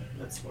ball, run.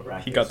 That's what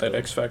rack He is. got that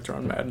X factor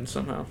on Madden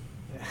somehow.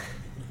 Yeah.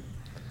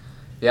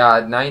 Yeah,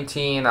 at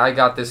 19, I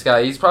got this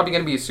guy. He's probably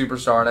going to be a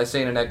superstar, and I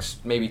say in the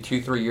next maybe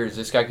 2-3 years,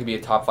 this guy could be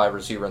a top 5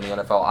 receiver in the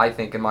NFL, I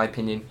think, in my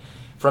opinion.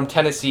 From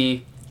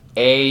Tennessee,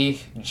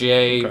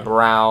 A.J.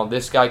 Brown.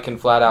 This guy can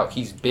flat out.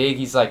 He's big.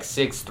 He's like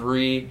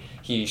 6'3".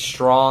 He's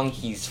strong.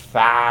 He's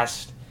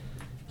fast.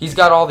 He's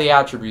got all the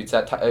attributes,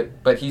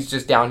 but he's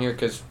just down here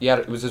because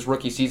it was his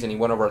rookie season. He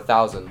went over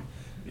 1,000.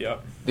 Yeah.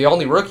 The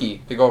only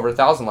rookie to go over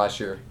 1,000 last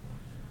year.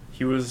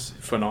 He was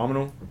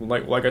phenomenal.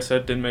 Like I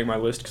said, didn't make my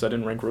list because I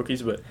didn't rank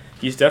rookies, but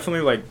he's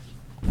definitely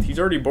he's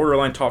already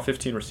borderline top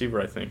 15 receiver,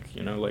 I think.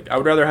 You know, I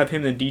would rather have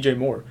him than DJ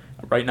Moore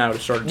right now to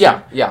start.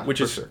 Yeah,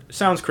 which is sure.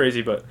 Sounds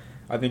crazy, but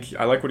I think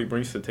I like what he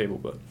brings to the table.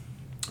 But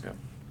yeah,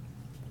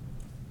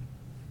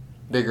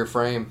 bigger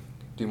frame,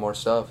 do more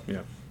stuff.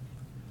 Yeah.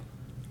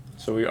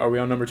 So are we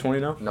on number 20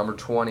 now? Number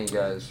 20,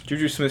 guys.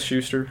 Juju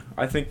Smith-Schuster.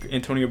 I think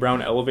Antonio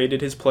Brown elevated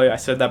his play. I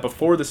said that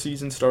before the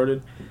season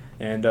started,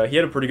 and he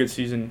had a pretty good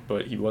season,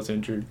 but he was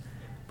injured.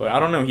 But I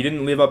don't know. He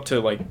didn't live up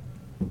to like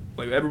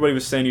everybody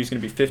was saying he was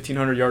going to be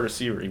 1,500-yard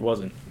receiver. He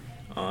wasn't.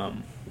 I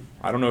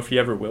don't know if he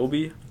ever will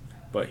be,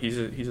 but he's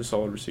a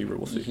solid receiver.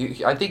 We'll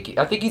see. I think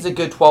he's a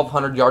good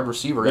 1,200-yard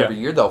receiver every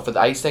year, though.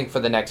 I think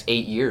for the next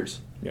 8 years.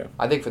 Yeah.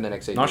 I think for the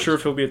next 8 years. Not sure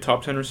if he'll be a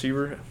top 10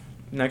 receiver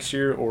next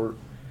year or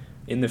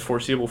in the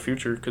foreseeable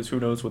future, because who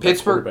knows what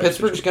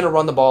Pittsburgh's going to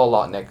run the ball a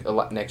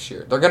lot next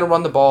year. They're going to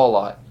run the ball a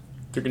lot.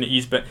 They're going to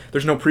ease Ben.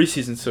 There's no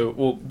preseason,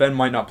 so Ben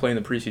might not play in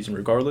the preseason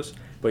regardless,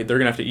 but they're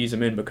going to have to ease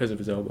him in because of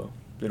his elbow.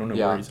 They don't know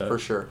where he's at. For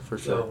sure.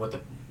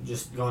 So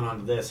just going on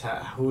to this,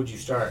 who would you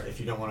start if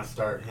you don't want to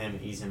start him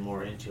and ease him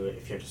more into it?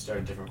 If you have to start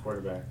a different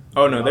quarterback?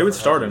 Oh no, they would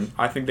start him.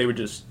 I think they would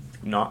just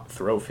not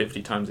throw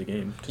 50 times a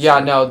game.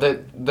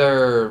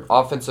 Their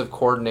offensive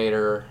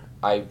coordinator.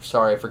 I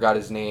forgot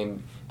his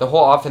name. The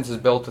whole offense is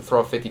built to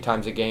throw 50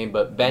 times a game,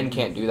 but Ben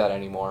can't do that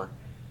anymore.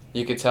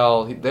 You could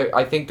tell.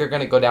 I think they're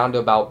going to go down to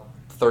about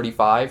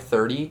 35,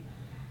 30.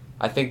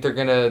 I think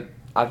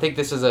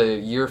this is a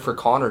year for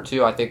Connor,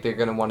 too. I think they're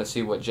going to want to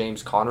see what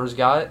James Conner's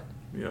got.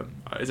 Yeah.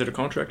 Is it a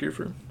contract year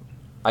for him?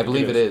 I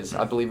believe it is.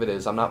 I believe it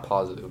is. I'm not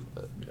positive.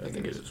 But yeah, I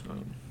think it is.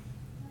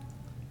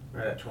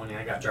 Right at 20,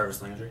 I got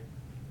Jarvis Landry.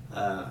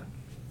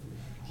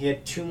 He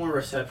had 2 more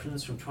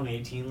receptions from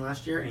 2018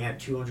 last year, and he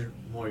had 200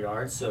 more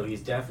yards, so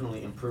he's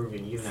definitely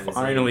improving even at his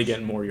Finally age.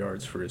 getting more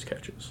yards for his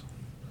catches.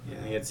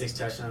 Yeah, he had 6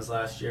 touchdowns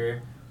last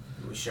year.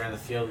 He was sharing the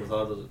field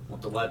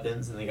with the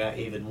weapons, and they got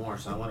even more,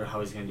 so I wonder how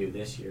he's going to do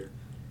this year.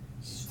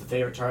 He's the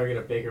favorite target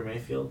of Baker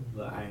Mayfield,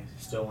 but I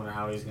still wonder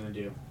how he's going to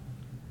do.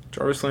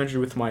 Jarvis Landry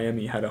with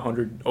Miami had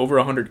over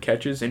 100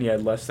 catches, and he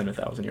had less than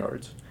 1,000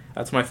 yards.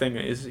 That's my thing.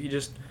 Is he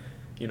just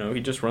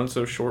runs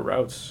those short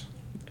routes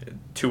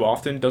too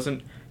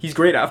often. He's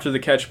great after the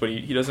catch, but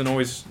he doesn't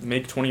always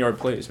make 20-yard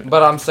plays, man.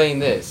 But I'm saying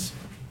this.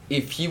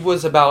 If he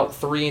was about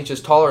 3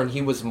 inches taller and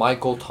he was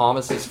Michael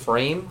Thomas's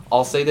frame,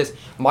 I'll say this.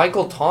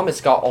 Michael Thomas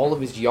got all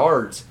of his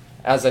yards,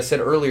 as I said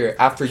earlier,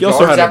 after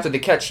the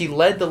catch. He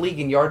led the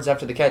league in yards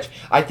after the catch.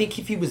 I think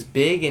if he was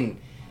big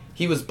and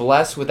he was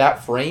blessed with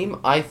that frame,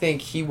 I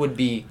think he would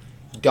be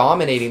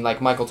dominating like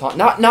Michael Thomas.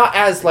 Not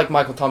as like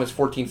Michael Thomas,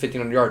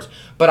 1,500 yards,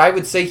 but I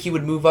would say he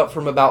would move up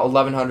from about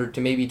 1,100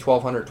 to maybe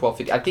 1,200,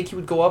 1,250. I think he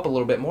would go up a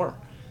little bit more.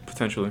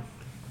 Potentially.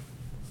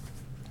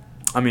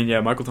 I mean, yeah,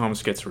 Michael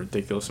Thomas gets a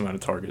ridiculous amount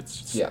of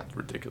targets. It's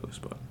ridiculous,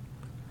 but...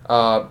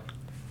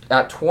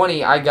 At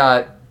 20, I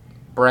got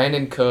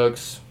Brandon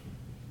Cooks.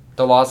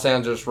 the Los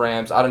Angeles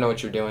Rams, I don't know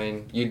what you're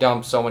doing. You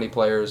dump so many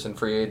players in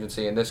free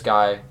agency, and this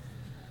guy,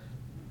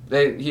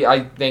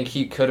 I think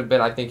he could have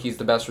been. I think he's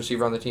the best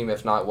receiver on the team.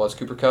 If not, it was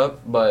Cooper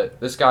Kupp. But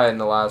this guy in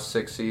the last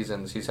 6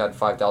 seasons, he's had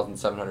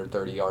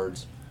 5,730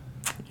 yards,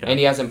 and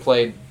he hasn't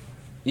played.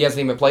 He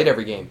hasn't even played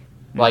every game.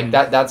 Like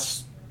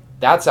that's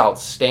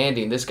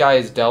outstanding. This guy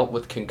has dealt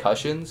with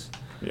concussions,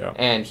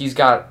 and he's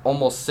got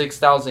almost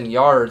 6,000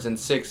 yards in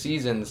 6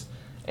 seasons,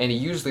 and he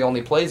usually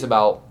only plays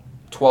about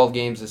 12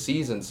 games a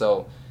season.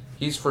 So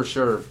he's for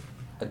sure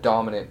a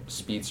dominant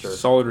speedster.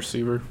 Solid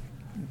receiver.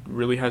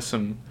 Really has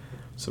some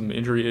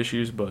injury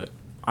issues, but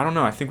I don't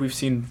know. I think we've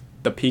seen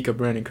the peak of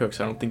Brandon Cooks.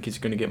 I don't think he's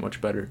going to get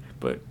much better,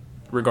 but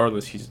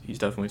regardless, he's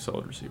definitely a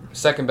solid receiver.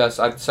 Second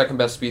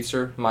best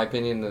speedster, in my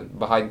opinion,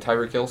 behind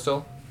Tyreek Hill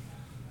still.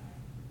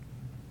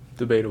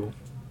 Debatable.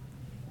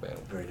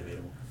 Very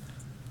debatable.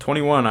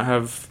 21, I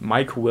have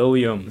Mike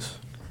Williams.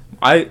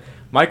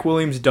 Mike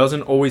Williams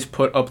doesn't always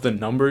put up the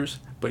numbers,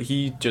 but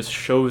he just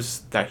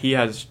shows that he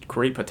has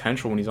great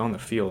potential when he's on the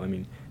field. I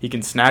mean, he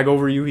can snag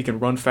over you, he can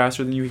run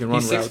faster than you, he can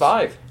run routes. He's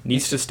 6'5".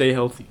 Needs to stay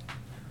healthy.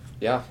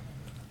 Yeah.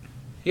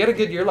 He had a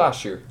good year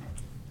last year.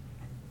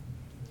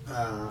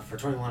 For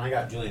 21, I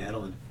got Julian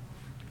Edelman.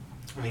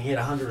 I mean, he had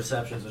 100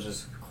 receptions, which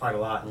is quite a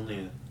lot, only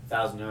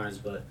 1,000 yards,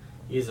 but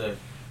he's a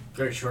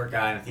great short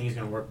guy, and I think he's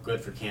going to work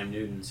good for Cam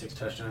Newton. 6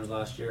 touchdowns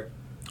last year.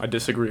 I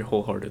disagree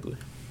wholeheartedly.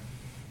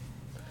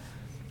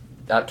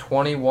 At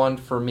 21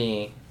 for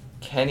me,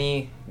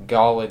 Kenny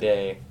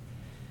Golladay.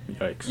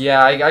 Yikes.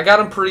 Yeah, I got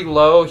him pretty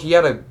low. He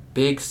had a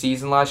big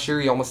season last year.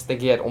 He had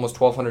almost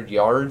 1,200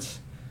 yards.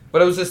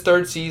 But it was his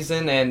 3rd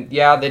season, and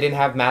yeah, they didn't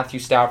have Matthew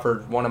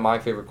Stafford, one of my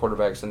favorite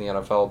quarterbacks in the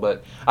NFL,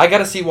 but I got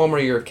to see one more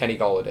year of Kenny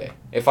Golladay.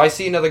 If I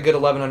see another good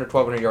 1,100,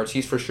 1,200 yards,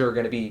 he's for sure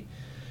going to be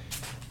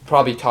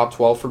probably top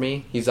 12 for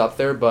me. He's up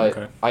there, but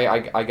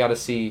okay. I got to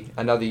see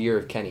another year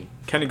of Kenny.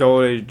 Kenny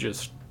Golladay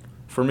just,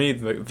 for me,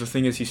 the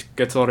thing is he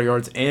gets a lot of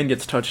yards and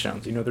gets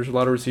touchdowns. You know, there's a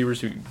lot of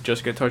receivers who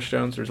just get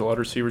touchdowns. There's a lot of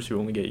receivers who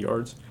only get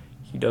yards.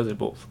 He does it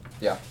both.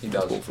 Yeah, he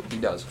does. He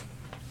does.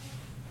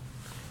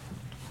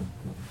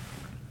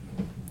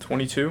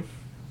 22.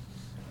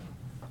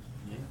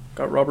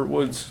 Got Robert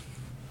Woods.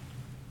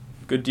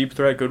 Good deep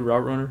threat, good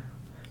route runner.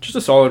 Just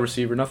a solid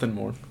receiver, nothing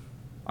more.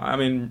 I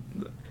mean,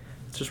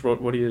 it's just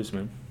what he is,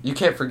 man. You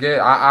can't forget,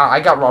 I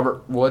got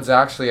Robert Woods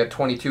actually at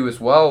 22 as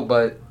well,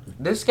 but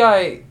this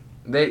guy,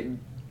 they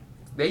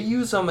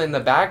use him in the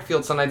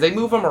backfield sometimes. They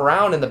move him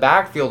around in the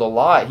backfield a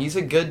lot. He's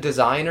a good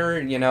designer,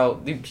 you know.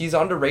 He's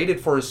underrated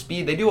for his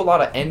speed. They do a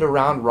lot of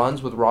end-around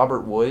runs with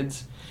Robert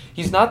Woods.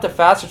 He's not the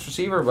fastest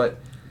receiver, but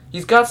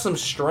he's got some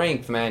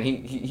strength, man.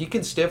 He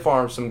can stiff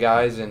arm some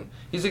guys, and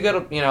he's a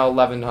good,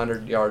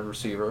 1,100-yard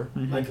receiver.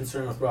 Mm-hmm. My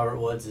concern with Robert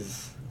Woods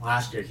is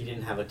last year he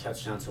didn't have a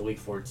touchdown until week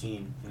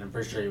 14, and I'm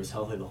pretty sure he was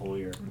healthy the whole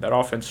year. That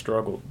offense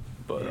struggled,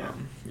 but yeah.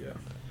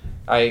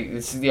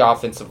 It's the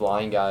offensive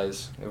line,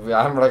 guys.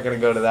 I'm not going to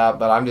go to that,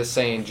 but I'm just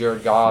saying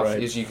Jared Goff,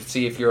 as you can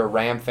see if you're a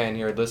Ram fan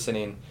here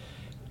listening,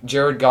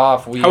 Jared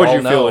Goff, How would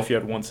you feel if you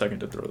had 1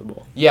 second to throw the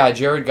ball? Yeah,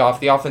 Jared Goff,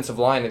 the offensive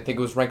line, I think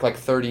it was ranked like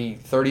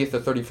 30th or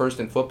 31st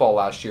in football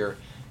last year.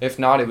 If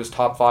not, it was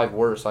top 5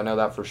 worst. I know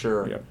that for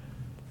sure.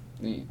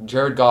 Yeah.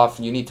 Jared Goff,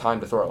 you need time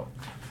to throw.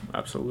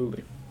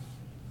 Absolutely.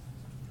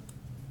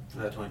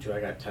 22, I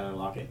got Tyler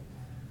Lockett.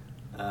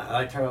 I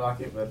like Tyler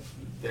Lockett, but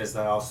there's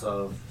that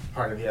also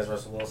part of he has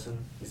Russell Wilson.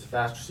 He's a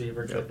fast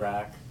receiver, good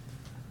back,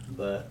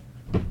 but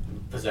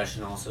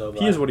possession also.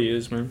 But he is what he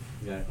is, man.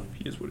 Exactly.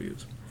 He is what he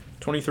is.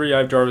 23, I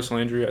have Jarvis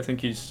Landry. I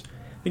think he's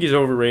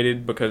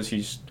overrated because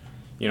he's,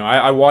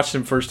 I watched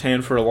him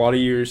firsthand for a lot of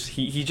years.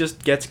 He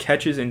just gets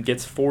catches and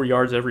gets 4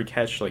 yards every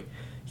catch. Like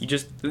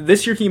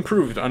this year he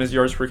improved on his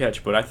yards per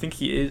catch, but I think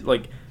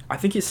I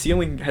think his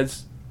ceiling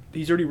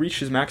he's already reached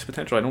his max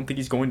potential. I don't think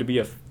he's going to be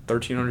a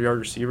 1,300-yard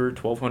receiver,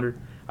 1,200.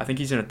 I think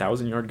he's an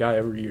 1,000-yard guy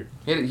every year.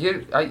 He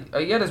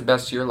had his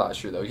best year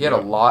last year, though. He had a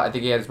lot. I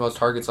think he had his most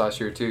targets last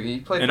year, too. He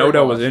played. And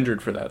Odell was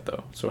injured for that,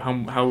 though. So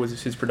how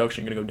is his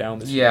production going to go down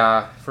this year?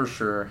 Yeah, for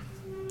sure.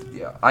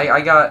 Yeah,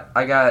 I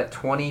got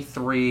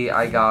 23.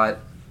 I got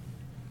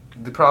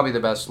probably the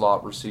best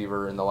slot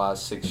receiver in the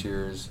last 6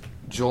 years,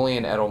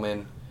 Julian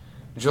Edelman.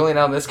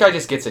 This guy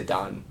just gets it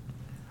done.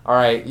 All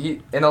right,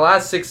 in the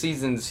last 6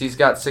 seasons, he's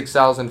got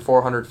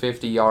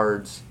 6,450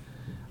 yards.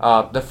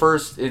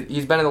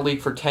 He's been in the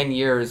league for 10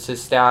 years. His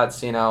stats,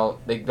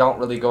 they don't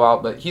really go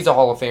out, but he's a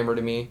Hall of Famer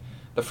to me.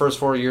 The first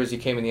 4 years he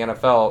came in the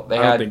NFL, I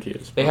don't think he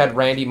is. They had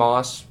Randy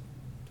Moss,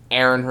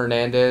 Aaron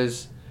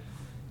Hernandez,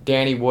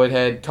 Danny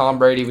Woodhead, Tom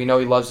Brady. We know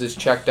he loves his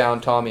check down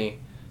Tommy.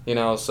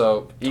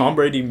 Tom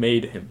Brady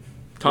made him.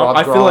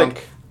 I feel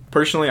like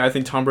personally, I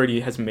think Tom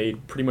Brady has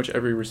made pretty much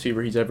every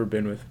receiver he's ever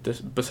been with,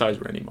 besides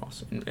Randy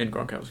Moss and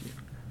Gronkowski.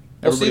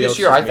 We'll see this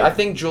year. I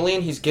think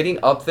Julian, he's getting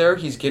up there.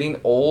 He's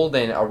getting old,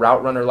 and a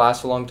route runner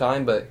lasts a long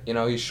time, but,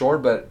 he's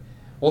short. But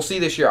we'll see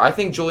this year. I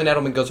think Julian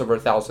Edelman goes over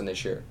 1,000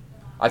 this year.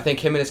 I think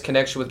him and his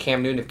connection with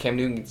Cam Newton, if Cam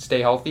Newton can stay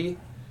healthy,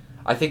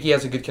 I think he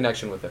has a good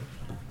connection with him.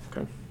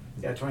 Okay.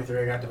 Yeah,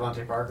 23, I got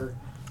Devontae Parker,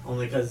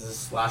 only because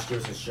this last year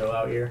was his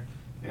show-out year.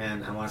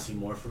 and I want to see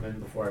more from him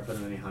before I put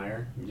him any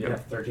higher. He did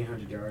have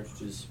 1,300 yards,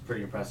 which is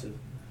pretty impressive.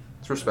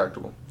 It's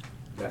respectable.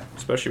 Yeah.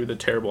 Especially with a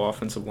terrible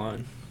offensive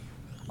line.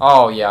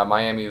 Oh, yeah,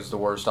 Miami was the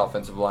worst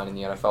offensive line in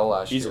the NFL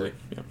last Easily,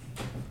 year.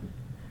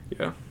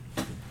 yeah.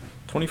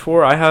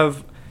 24, I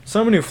have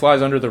someone who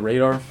flies under the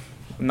radar.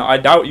 No, I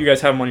doubt you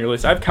guys have him on your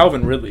list. I have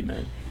Calvin Ridley,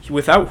 man.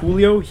 Without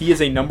Julio, he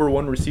is a number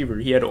one receiver.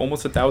 He had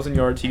almost 1,000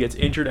 yards. He gets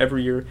injured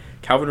every year.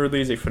 Calvin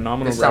Ridley is a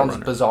phenomenal route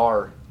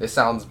runner. This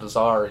sounds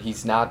bizarre.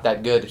 He's not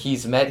that good.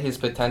 He's met his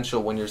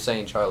potential when you're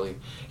saying, Charlie.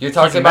 You're He's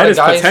talking met about his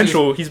a guy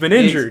potential. He's been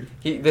injured.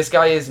 This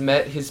guy has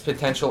met his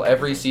potential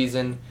every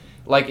season.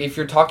 Like, if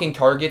you're talking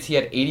targets, he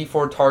had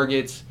 84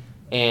 targets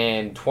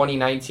in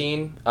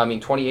 2018, and then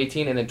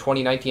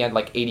 2019 he had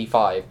like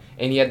 85.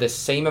 And he had the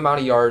same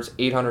amount of yards,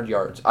 800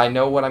 yards. I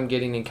know what I'm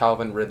getting in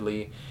Calvin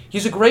Ridley.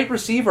 He's a great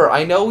receiver.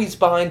 I know he's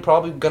behind,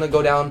 probably going to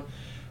go down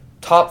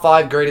top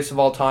 5 greatest of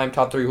all time,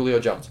 top 3 Julio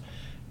Jones.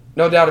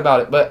 No doubt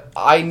about it. But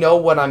I know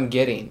what I'm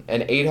getting.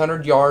 An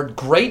 800-yard,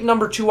 great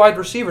number 2 wide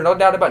receiver. No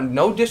doubt about it.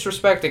 No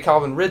disrespect to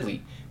Calvin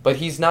Ridley. But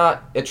he's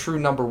not a true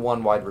number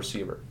 1 wide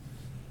receiver.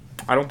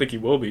 I don't think he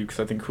will be because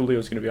I think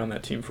Julio's going to be on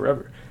that team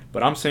forever.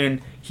 But I'm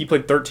saying he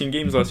played 13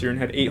 games last year and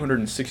had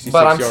 866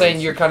 But I'm yards.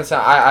 saying you're kind of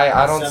saying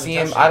I don't 7 see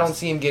him. touchdowns. I don't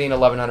see him getting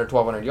 1,100,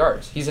 1,200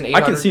 yards. He's an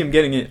 800. I can see him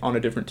getting it on a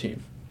different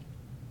team.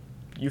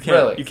 You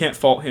can't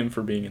fault him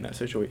for being in that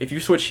situation. If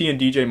you switch he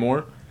and DJ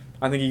Moore,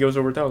 I think he goes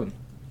over 1,000.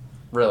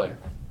 Really?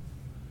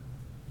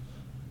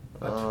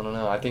 I don't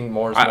know. I think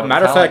Moore's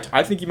Matter of fact,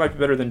 I think he might be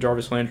better than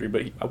Jarvis Landry,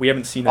 but we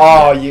haven't seen that.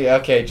 Oh, yet. yeah.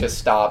 Okay, just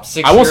stop.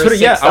 6 I won't years, say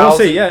it yet.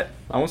 6,000.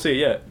 I won't say it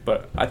yet,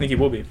 but I think he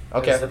will be.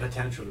 Okay. Has the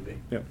potential to be.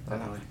 Yeah. Oh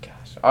my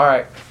gosh. All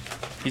right.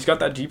 He's got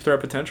that deep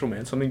threat potential,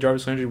 man. Something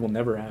Jarvis Landry will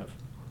never have.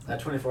 At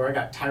 24, I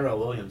got Tyrell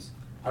Williams.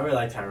 I really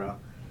like Tyrell.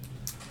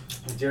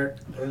 In the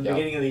Yeah.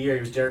 beginning of the year,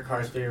 he was Derek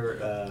Carr's favorite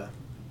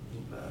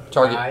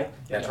Target. guy.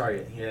 Yeah.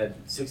 Target. He had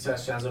 6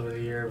 touchdowns over the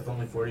year with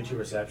only 42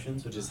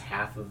 receptions, which is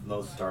half of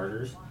most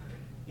starters.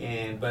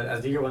 But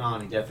as the year went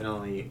on, he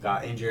definitely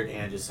got injured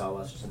and just saw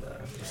less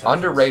receptions.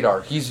 Under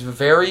radar. He's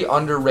very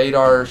under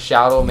radar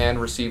shadow man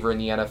receiver in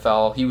the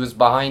NFL. He was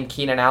behind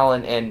Keenan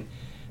Allen, and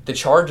the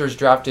Chargers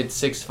drafted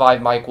 6'5"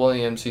 Mike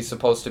Williams. He's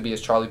supposed to be, as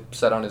Charlie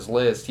said on his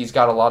list, he's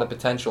got a lot of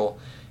potential.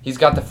 He's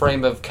got the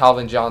frame of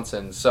Calvin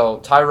Johnson. So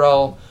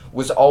Tyrell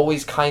was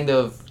always kind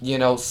of,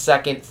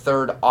 second,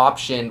 third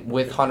option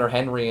with Hunter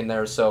Henry in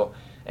there. So,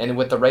 and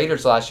with the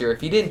Raiders last year,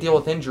 if he didn't deal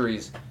with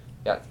injuries,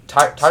 yeah,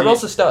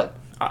 Tyrell's a stud.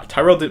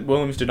 Tyrell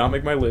Williams did not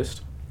make my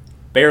list.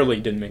 Barely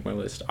didn't make my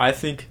list. I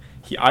think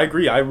I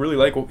agree. I really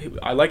like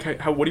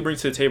how what he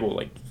brings to the table.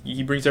 Like,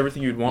 he brings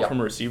everything you'd want from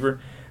a receiver.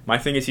 My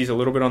thing is he's a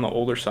little bit on the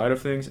older side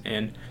of things,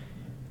 and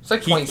it's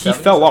like he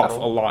fell off a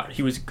lot.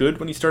 He was good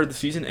when he started the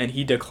season, and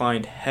he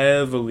declined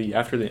heavily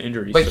after the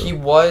injury. But he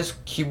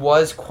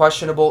was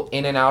questionable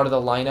in and out of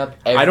the lineup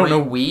every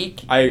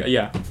week.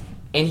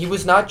 And he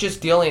was not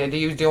just dealing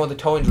with a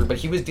toe injury, but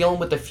he was dealing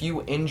with a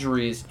few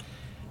injuries.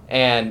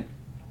 And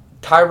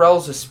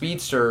Tyrell's a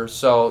speedster,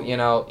 so,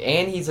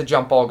 and he's a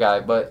jump ball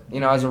guy. But,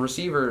 as a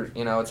receiver,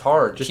 it's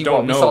hard. Just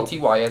don't know. We saw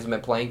T.Y. hasn't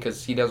been playing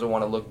because he doesn't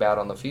want to look bad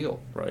on the field.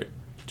 Right.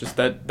 Just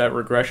that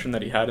regression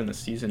that he had in the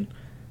season.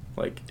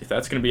 Like, if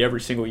that's going to be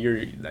every single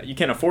year, you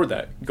can't afford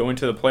that. Going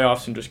to the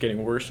playoffs and just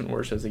getting worse and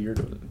worse as the year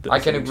goes. I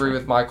can agree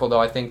with Michael, though.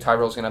 I think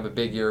Tyrell's going to have a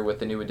big year with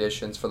the new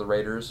additions for the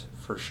Raiders,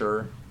 for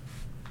sure.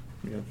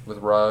 Yeah. With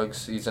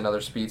Ruggs, he's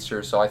another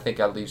speedster, so I think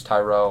that leaves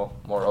Tyrell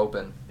more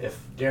open. If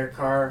Derek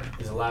Carr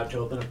is allowed to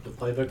open up the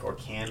playbook or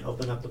can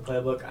open up the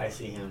playbook, I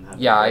see him having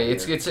Yeah, a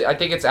great year. I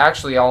think it's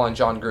actually all on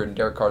John Gruden.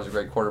 Derek Carr's a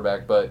great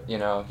quarterback, but,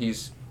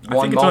 he's I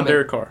think it's on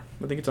Derek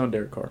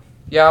Carr.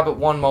 Yeah, but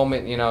one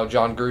moment,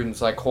 John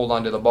Gruden's like, hold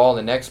on to the ball.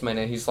 The next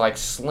minute, he's like,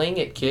 sling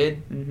it,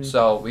 kid. Mm-hmm.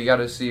 So we got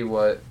to see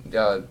what,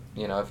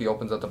 if he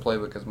opens up the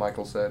playbook, as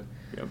Michael said.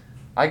 Yep.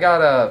 I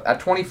got, at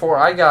 24,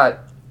 I got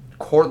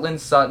Cortland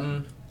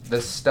Sutton,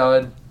 the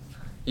stud.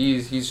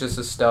 He's just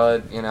a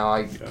stud.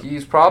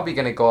 He's probably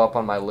going to go up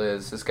on my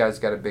list. This guy's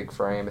got a big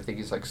frame. I think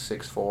he's like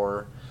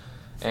 6'4".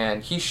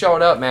 And he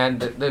showed up, man.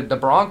 The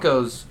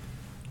Broncos,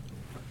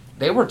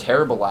 they were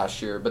terrible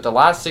last year. But the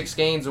last 6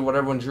 games or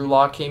whatever when Drew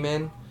Lock came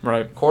in,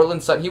 right.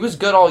 Cortland Sutton, he was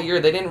good all year.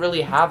 They didn't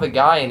really have a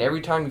guy, and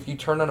every time if you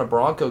turned on a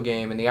Bronco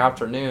game in the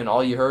afternoon,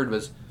 all you heard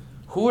was,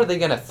 who are they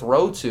going to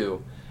throw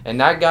to? And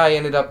that guy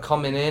ended up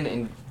coming in,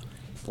 and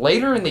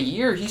later in the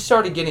year, he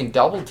started getting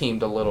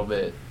double-teamed a little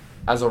bit.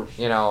 As a,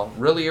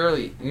 really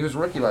early. He was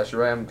rookie last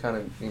year, right? I'm kind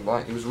of being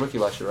blind. He was rookie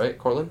last year, right,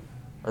 Cortland?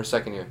 Or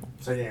second year?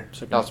 Second year.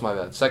 No, it's my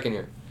bad. Second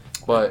year.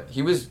 But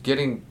he was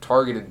getting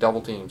targeted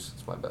double teams.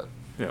 It's my bad.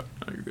 Yeah,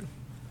 no, you're good.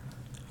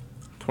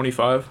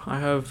 25, I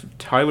have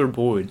Tyler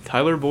Boyd.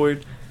 Tyler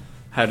Boyd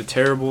had a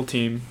terrible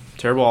team,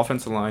 terrible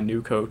offensive line,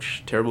 new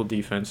coach, terrible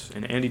defense,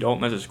 and Andy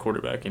Dalton as his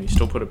quarterback, and he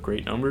still put up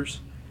great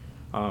numbers.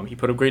 He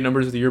put up great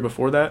numbers the year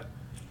before that.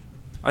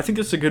 I think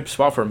this is a good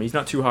spot for him. He's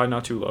not too high,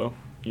 not too low.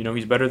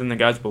 He's better than the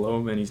guys below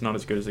him, and he's not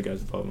as good as the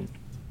guys above him.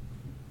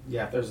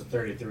 Yeah, if there's a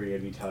 33,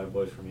 it'd be Tyler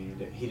Boyd for me.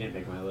 He didn't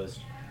make my list.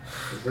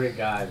 He's a great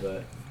guy,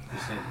 but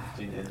Just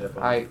didn't end up.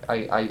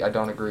 I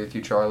don't agree with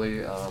you,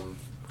 Charlie.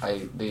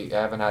 They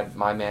haven't had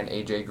my man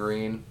AJ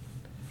Green,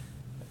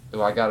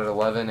 who I got at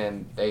 11,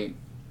 and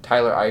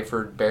Tyler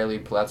Eifert barely.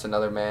 That's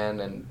another man,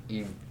 and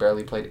he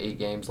barely played 8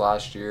 games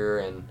last year,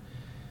 and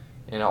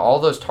all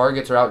those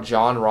targets are out.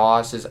 John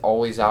Ross is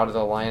always out of the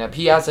lineup.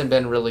 He hasn't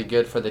been really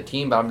good for the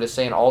team, but I'm just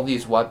saying all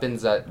these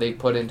weapons that they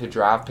put into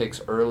draft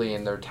picks early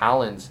in their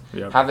talents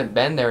haven't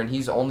been there, and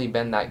he's only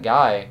been that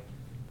guy.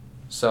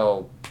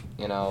 So,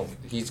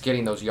 he's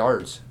getting those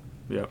yards.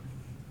 Yep.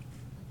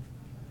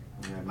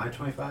 Yeah, my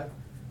 25,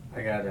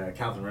 I got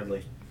Calvin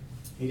Ridley.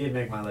 He did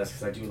make my list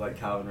because I do like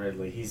Calvin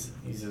Ridley. He's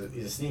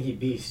a sneaky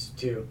beast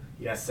too.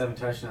 He got 7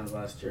 touchdowns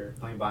last year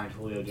playing behind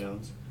Julio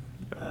Jones.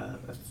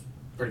 That's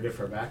pretty good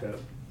for a backup.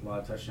 A lot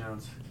of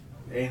touchdowns,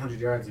 800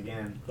 yards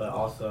again, but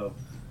also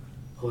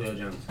Julio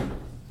Jones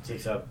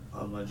takes up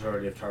a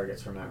majority of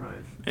targets for Matt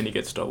Ryan. And he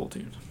gets double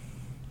teamed.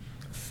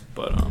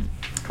 But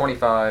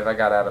 25, I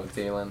got Adam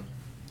Thielen.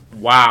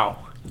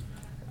 Wow.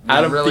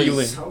 Adam really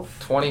Thielen. So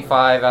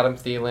 25, Adam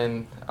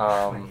Thielen.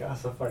 oh my God,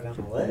 so far down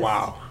the list.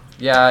 Wow.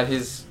 Yeah,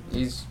 he's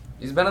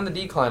been on the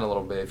decline a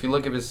little bit. If you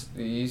look at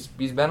he's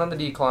been on the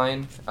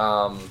decline.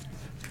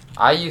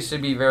 I used to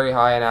be very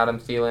high on Adam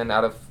Thielen.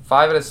 Out of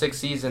 5 out of 6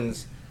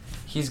 seasons,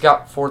 he's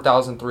got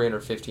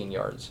 4,315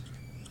 yards.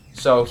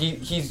 So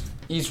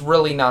he's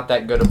really not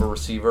that good of a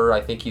receiver. I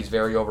think he's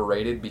very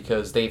overrated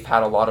because they've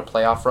had a lot of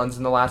playoff runs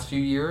in the last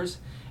few years,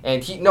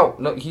 and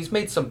he's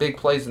made some big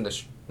plays in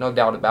this. No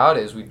doubt about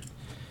it.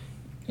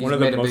 One of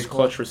the most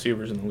clutch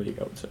receivers in the league,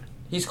 I would say.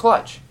 He's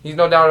clutch. He's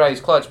no doubt about he's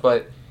clutch,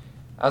 but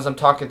as I'm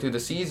talking through the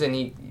season,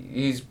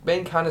 he's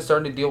been kind of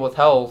starting to deal with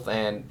health,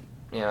 and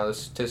the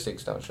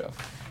statistics don't show.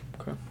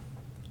 Okay.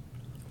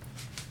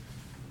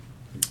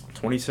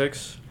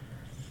 26.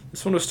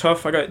 This one was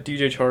tough. I got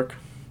DJ Chark.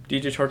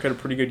 DJ Chark had a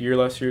pretty good year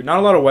last year. Not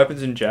a lot of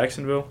weapons in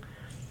Jacksonville.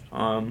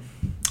 I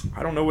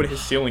don't know what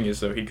his ceiling is,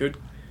 though. He could,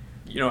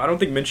 I don't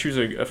think Minshew's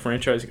a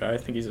franchise guy. I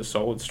think he's a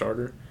solid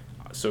starter.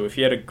 So if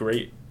he had a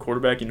great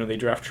quarterback, they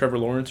draft Trevor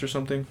Lawrence or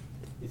something.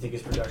 You think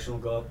his production will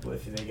go up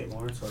if they get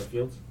Lawrence or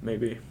Fields?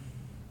 Maybe.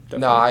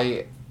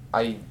 Definitely.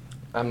 No,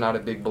 I'm not a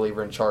big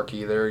believer in Chark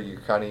either. You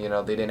kind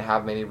of, they didn't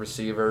have many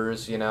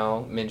receivers,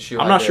 Minshew.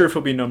 I'm not sure if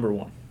he'll be number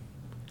 1.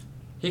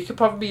 He could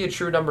probably be a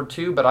true number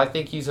 2, but I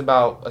think he's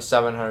about a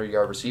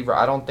 700-yard receiver.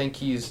 I don't think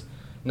he's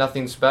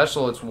nothing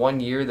special. It's 1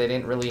 year. They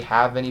didn't really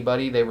have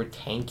anybody. They were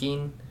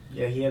tanking.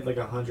 Yeah, he had like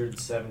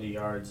 170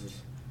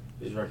 yards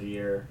his rookie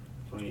year,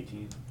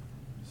 2018.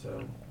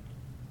 So,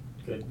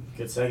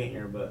 good second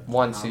year, but...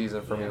 One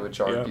season for me with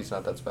Chark. Yeah. He's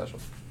not that special.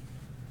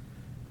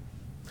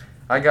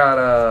 I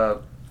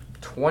got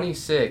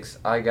 26.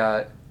 I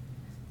got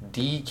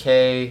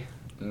DK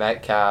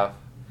Metcalf.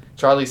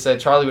 Charlie said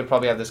Charlie would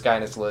probably have this guy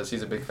in his list.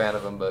 He's a big fan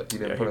of him, but he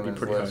didn't put him in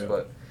his list.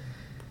 But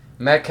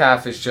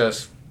Metcalf is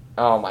just,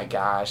 oh my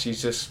gosh,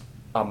 he's just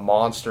a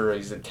monster.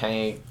 He's a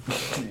tank.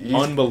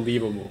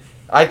 Unbelievable.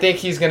 I think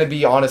he's going to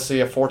be,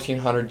 honestly, a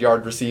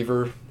 1,400-yard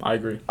receiver. I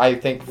agree. I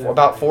think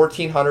about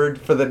 1,400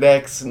 for the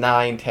next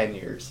 9-10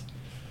 years.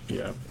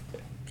 Yeah.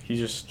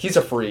 He's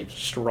a freak.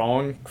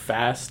 Strong,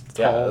 fast,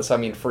 tall.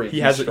 Yeah, freak. He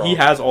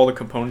has all the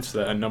components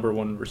that a number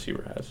 1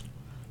 receiver has.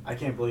 I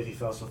can't believe he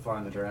fell so far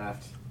in the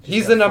draft.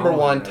 He's the number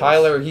 1.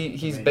 Tyler,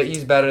 he's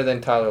better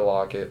than Tyler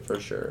Lockett for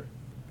sure.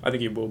 I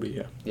think he will be,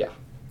 yeah. Yeah.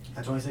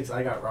 At 26,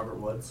 I got Robert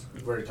Woods.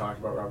 We've already talked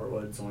about Robert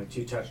Woods. Only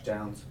 2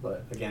 touchdowns,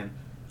 but again,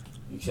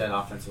 you said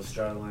offense was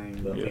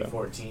struggling. But week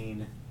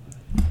 14,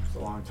 it's a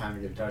long time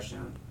to get a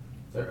touchdown.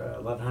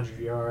 1,100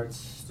 yards,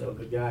 still a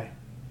good guy.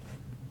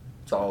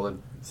 Solid,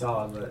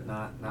 but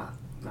not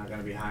going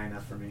to be high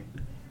enough for me.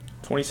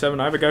 27,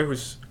 I have a guy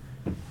who's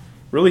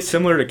really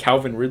similar to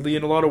Calvin Ridley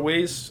in a lot of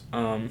ways,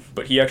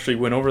 but he actually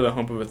went over the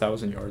hump of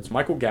 1,000 yards.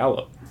 Michael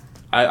Gallup.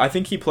 I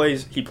think he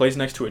plays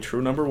next to a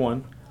true number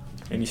 1,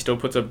 and he still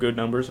puts up good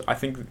numbers. I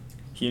think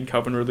he and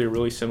Calvin Ridley are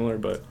really similar,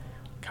 but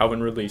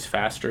Calvin Ridley's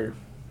faster,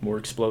 more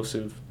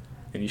explosive,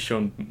 and he's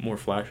shown more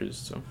flashes.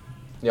 So,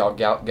 yeah,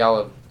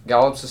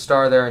 Gallup's a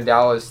star there in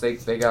Dallas.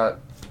 They got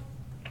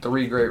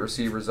 3 great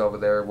receivers over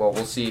there. Well,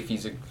 we'll see if he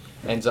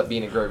ends up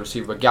being a great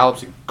receiver, but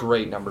Gallup's a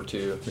great number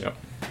 2. Yeah.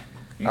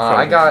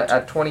 I got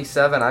at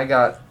 27. I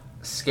got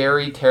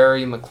Scary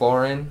Terry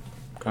McLaurin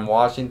from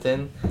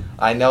Washington.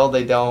 I know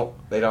they don't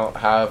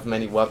have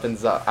many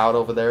weapons out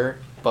over there,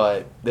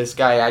 but this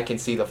guy, I can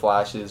see the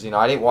flashes.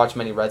 I didn't watch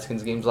many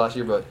Redskins games last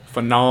year, but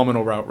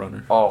phenomenal route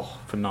runner. Oh,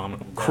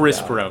 phenomenal,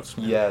 crisp routes.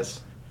 Man.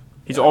 Yes,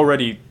 he's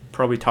already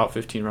probably top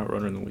 15 route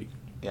runner in the league.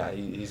 Yeah,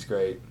 he's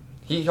great.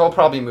 He'll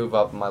probably move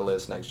up on my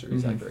list next year.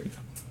 He's that great.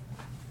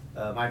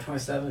 My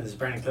 27 is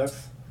Brandon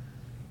Cooks.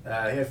 He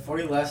had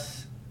 40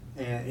 less.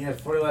 And he had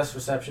 40 less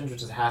receptions,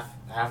 which is half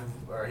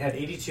or he had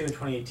 82 in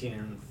 2018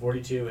 and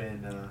 42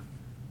 in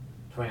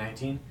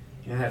 2019.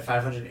 He had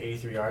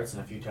 583 yards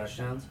and a few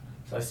touchdowns.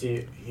 So I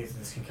see he has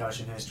this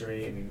concussion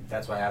history. I mean,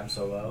 that's why I have him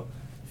so low.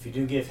 If you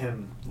do give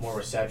him more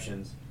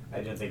receptions,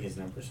 I don't think his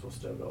numbers will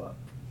still go up.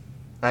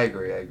 I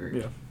agree.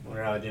 Yeah. I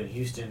wonder how I did in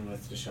Houston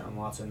with Deshaun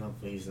Watson.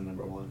 Hopefully he's the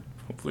number 1.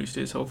 Hopefully he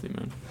stays healthy,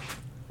 man.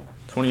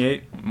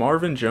 28,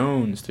 Marvin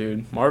Jones,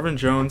 dude. Marvin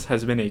Jones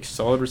has been a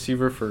solid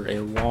receiver for a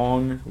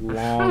long,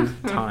 long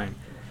time.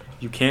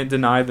 You can't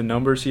deny the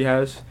numbers he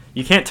has.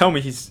 You can't tell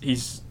me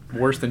he's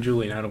worse than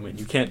Julian Edelman.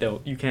 You can't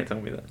tell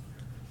me that.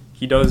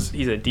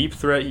 He's a deep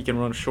threat. He can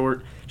run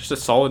short. Just a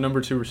solid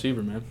number 2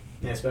 receiver, man.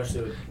 Yeah,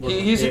 especially with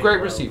He's a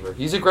great receiver.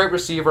 He's a great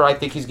receiver. I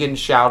think he's getting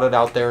shouted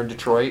out there in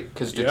Detroit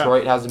because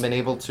Detroit hasn't been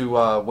able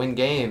to win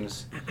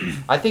games.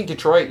 I think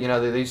Detroit,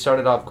 they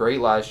started off great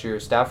last year.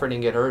 Stafford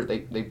didn't get hurt.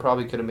 They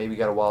probably could have maybe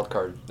got a wild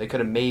card. They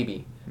could have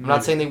maybe. I'm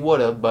not saying they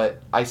would have,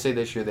 but I say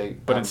this year they.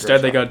 But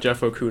instead they got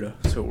Jeff Okudah,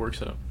 so it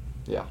works out.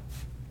 Yeah,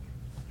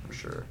 for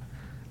sure.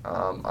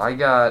 I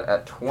got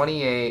at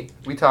 28.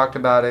 We talked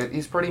about it.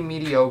 He's pretty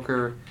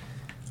mediocre.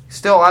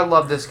 Still, I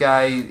love this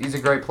guy. He's a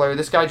great player.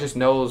 This guy just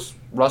knows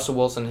Russell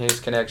Wilson, his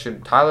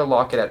connection. Tyler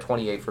Lockett at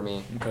 28 for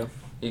me. Okay.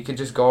 He could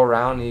just go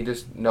around and he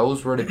just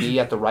knows where to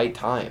be at the right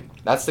time.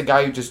 That's the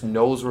guy who just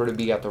knows where to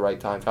be at the right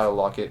time, Tyler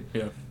Lockett.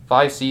 Yeah.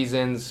 5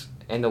 seasons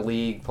in the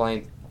league,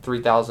 playing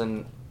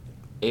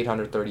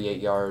 3,838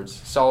 yards.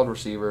 Solid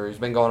receiver. He's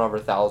been going over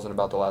 1,000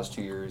 about the last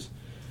 2 years.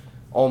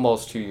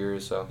 Almost 2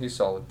 years, so he's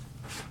solid.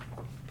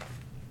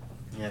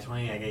 Yeah,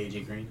 28, I got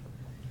AJ Green.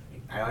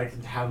 I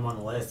like to have him on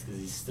the list because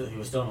he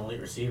was still an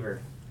elite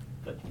receiver.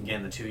 But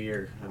again, the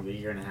year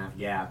and a half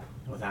gap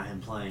without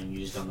him playing, you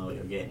just don't know what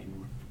you'll get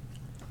anymore.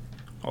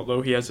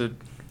 Although he has a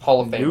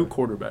Hall of new Famer.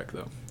 quarterback,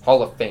 though.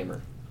 Hall of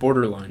Famer.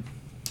 Borderline.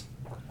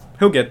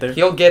 He'll get there.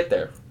 He'll get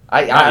there.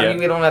 I yet. mean,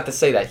 we don't have to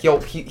say that.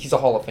 He's a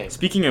Hall of Famer.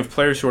 Speaking of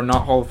players who are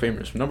not Hall of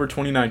Famers, number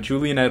 29,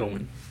 Julian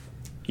Edelman.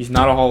 He's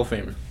not a Hall of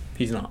Famer.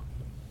 He's not.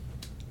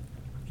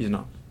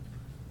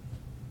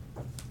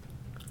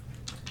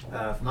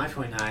 For my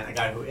 29, a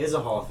guy who is a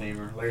Hall of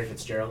Famer, Larry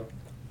Fitzgerald.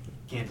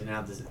 Can't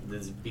deny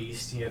this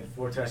beast. He had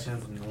 4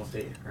 touchdowns and almost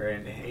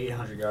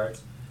 800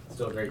 yards.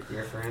 Still a great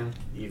year for him.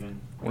 Even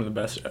One of the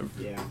best ever.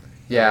 Yeah.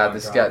 Yeah,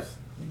 this guy,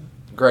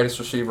 greatest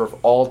receiver of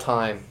all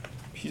time.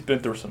 He's been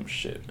through some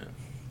shit, man.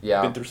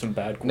 Yeah. Been through some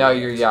bad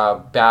quarterbacks.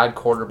 No, bad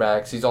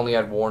quarterbacks. He's only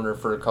had Warner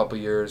for a couple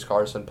years.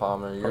 Carson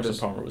Palmer.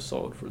 Palmer was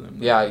solid for them.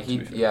 Yeah,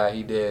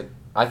 he did.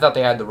 I thought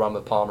they had the run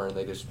with Palmer and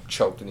they just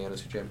choked in the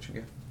NFC Championship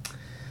game.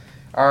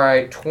 All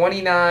right,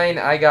 29.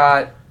 I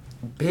got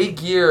big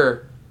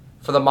year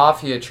for the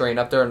Mafia train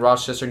up there in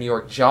Rochester, New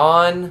York.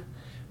 John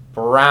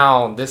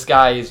Brown. This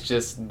guy is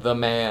just the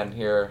man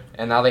here.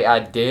 And now they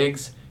add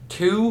Diggs.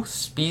 2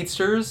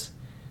 speedsters.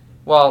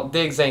 Well,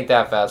 Diggs ain't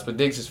that fast, but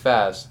Diggs is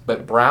fast.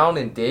 But Brown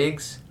and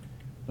Diggs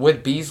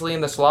with Beasley in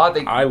the slot.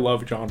 I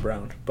love John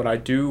Brown, but I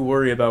do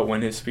worry about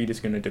when his speed is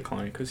going to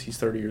decline because he's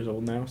 30 years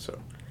old now. So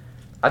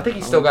I think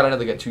he's still got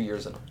another good 2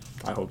 years in him.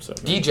 I hope so.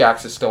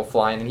 D-Jax is still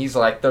flying, and he's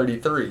like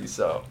 33,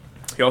 so.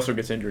 He also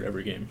gets injured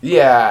every game.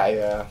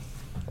 Yeah,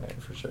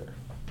 for sure.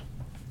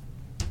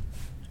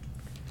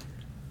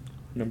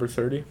 Number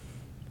 30.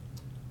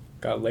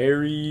 Got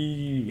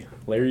Larry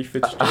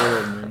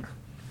Fitzgerald, man.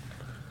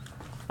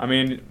 I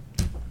mean,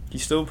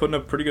 he's still putting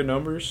up pretty good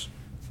numbers.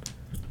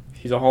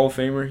 He's a Hall of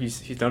Famer. He's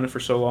done it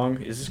for so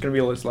long. Is this going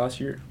to be his last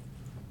year?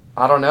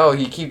 I don't know.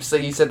 He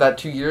said that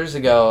 2 years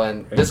ago,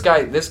 and this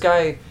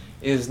guy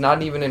is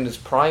not even in his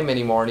prime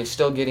anymore, and he's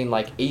still getting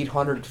like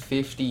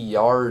 850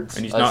 yards.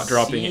 And he's not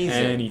dropping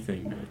season.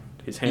 anything, man.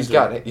 His hands He's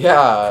got it.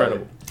 Yeah,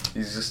 incredible.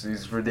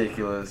 He's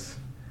ridiculous.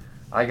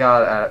 I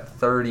got at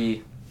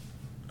 30.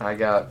 I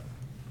got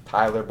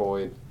Tyler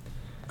Boyd.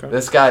 Okay.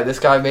 This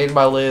guy made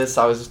my list.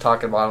 I was just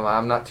talking about him.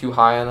 I'm not too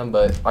high on him,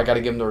 but I got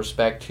to give him the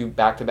respect. 2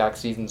 back-to-back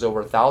seasons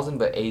over 1,000,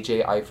 but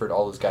AJ Eifert,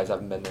 all those guys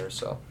haven't been there,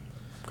 so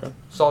Okay.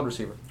 Solid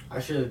receiver. I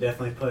should have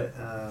definitely put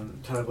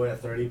Tyler Boyd at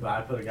 30, but I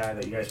put a guy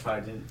that you guys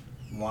probably didn't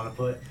want to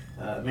put,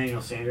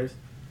 Emmanuel Sanders.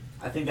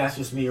 I think that's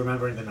just me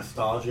remembering the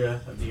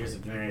nostalgia of the years of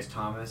Demaryius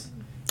Thomas.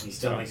 He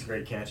still makes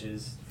great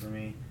catches for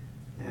me.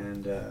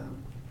 And,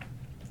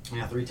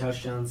 3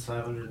 touchdowns,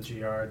 502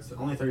 yards,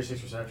 only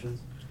 36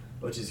 receptions,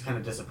 which is kind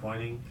of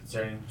disappointing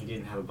considering he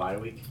didn't have a bye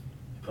week.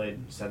 He played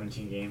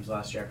 17 games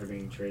last year after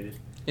being traded.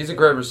 He's a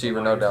great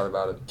receiver, no doubt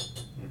about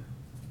it. Yeah.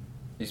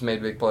 He's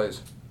made big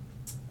plays.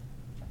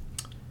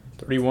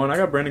 31. I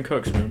got Brandon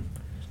Cooks, man.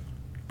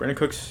 Brandon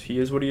Cooks, he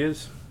is what he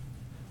is.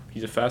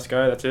 He's a fast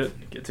guy, that's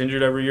it. Gets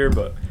injured every year,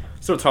 but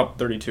still top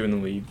 32 in the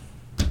league.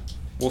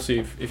 We'll see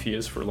if he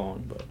is for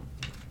long, but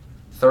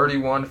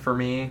 31 for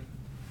me.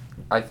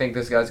 I think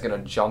this guy's going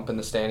to jump in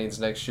the standings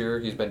next year.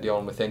 He's been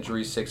dealing with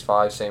injuries,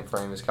 6'5", same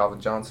frame as Calvin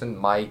Johnson.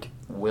 Mike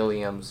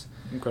Williams.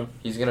 okay.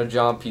 He's going to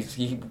jump.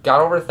 He got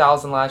over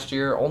 1,000 last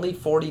year, only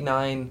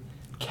 49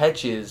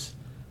 catches,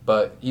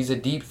 but he's a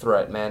deep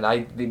threat,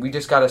 man. We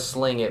just got to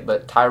sling it,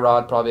 but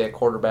Tyrod probably at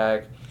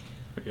quarterback.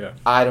 Yeah.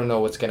 I don't know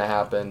what's going to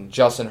happen.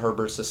 Justin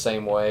Herbert's the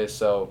same way,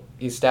 so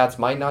his stats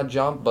might not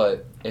jump,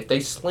 but if they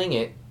sling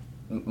it,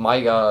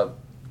 Tyrod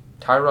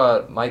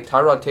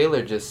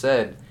Taylor just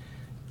said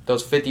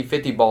those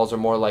 50-50 balls are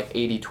more like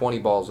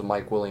 80-20 balls with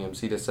Mike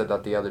Williams. He just said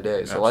that the other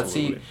day. So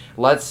Absolutely.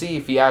 let's see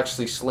if he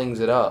actually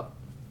slings it up.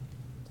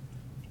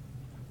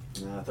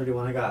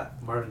 31, I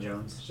got Marvin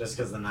Jones, just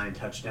because the 9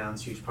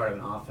 touchdowns, huge part of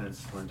an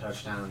offense when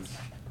touchdowns.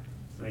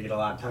 When you get a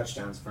lot of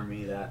touchdowns for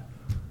me, that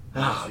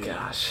Oh,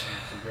 gosh.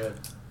 Good.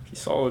 He's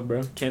solid,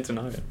 bro. Can't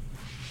deny it.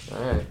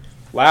 All right.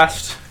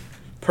 Last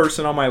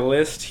person on my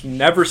list, he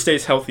never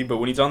stays healthy, but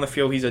when he's on the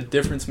field, he's a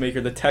difference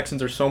maker. The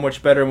Texans are so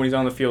much better when he's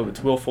on the field.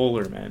 It's Will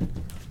Fuller, man.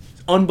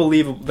 It's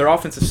unbelievable. Their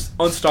offense is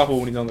unstoppable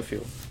when he's on the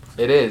field.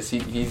 It is.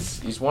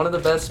 He's one of the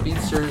best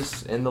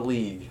speedsters in the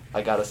league,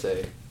 I got to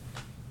say.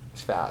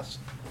 He's fast.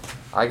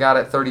 I got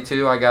at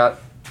 32,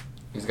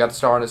 he's got the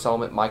star on his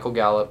helmet, Michael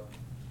Gallup.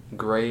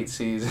 Great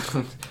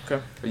season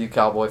Okay. for you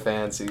Cowboy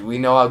fans. We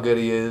know how good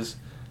he is,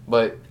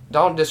 but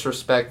don't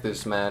disrespect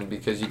this man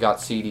because you got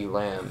CeeDee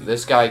Lamb.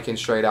 This guy can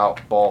straight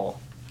out ball.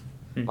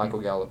 Mhm. Michael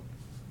Gallup.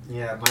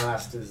 Yeah, my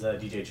last is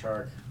DJ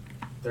Chark.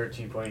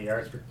 13.8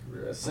 yards per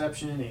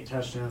reception, 8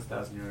 touchdowns,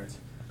 1,000 yards.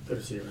 Good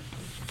receiver.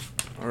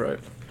 All right.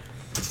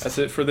 That's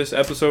it for this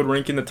episode,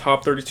 ranking the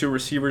top 32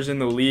 receivers in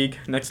the league.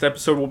 Next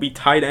episode will be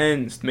tight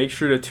ends. Make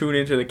sure to tune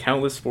into the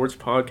Countless Sports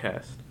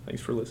Podcast.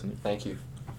 Thanks for listening. Thank you.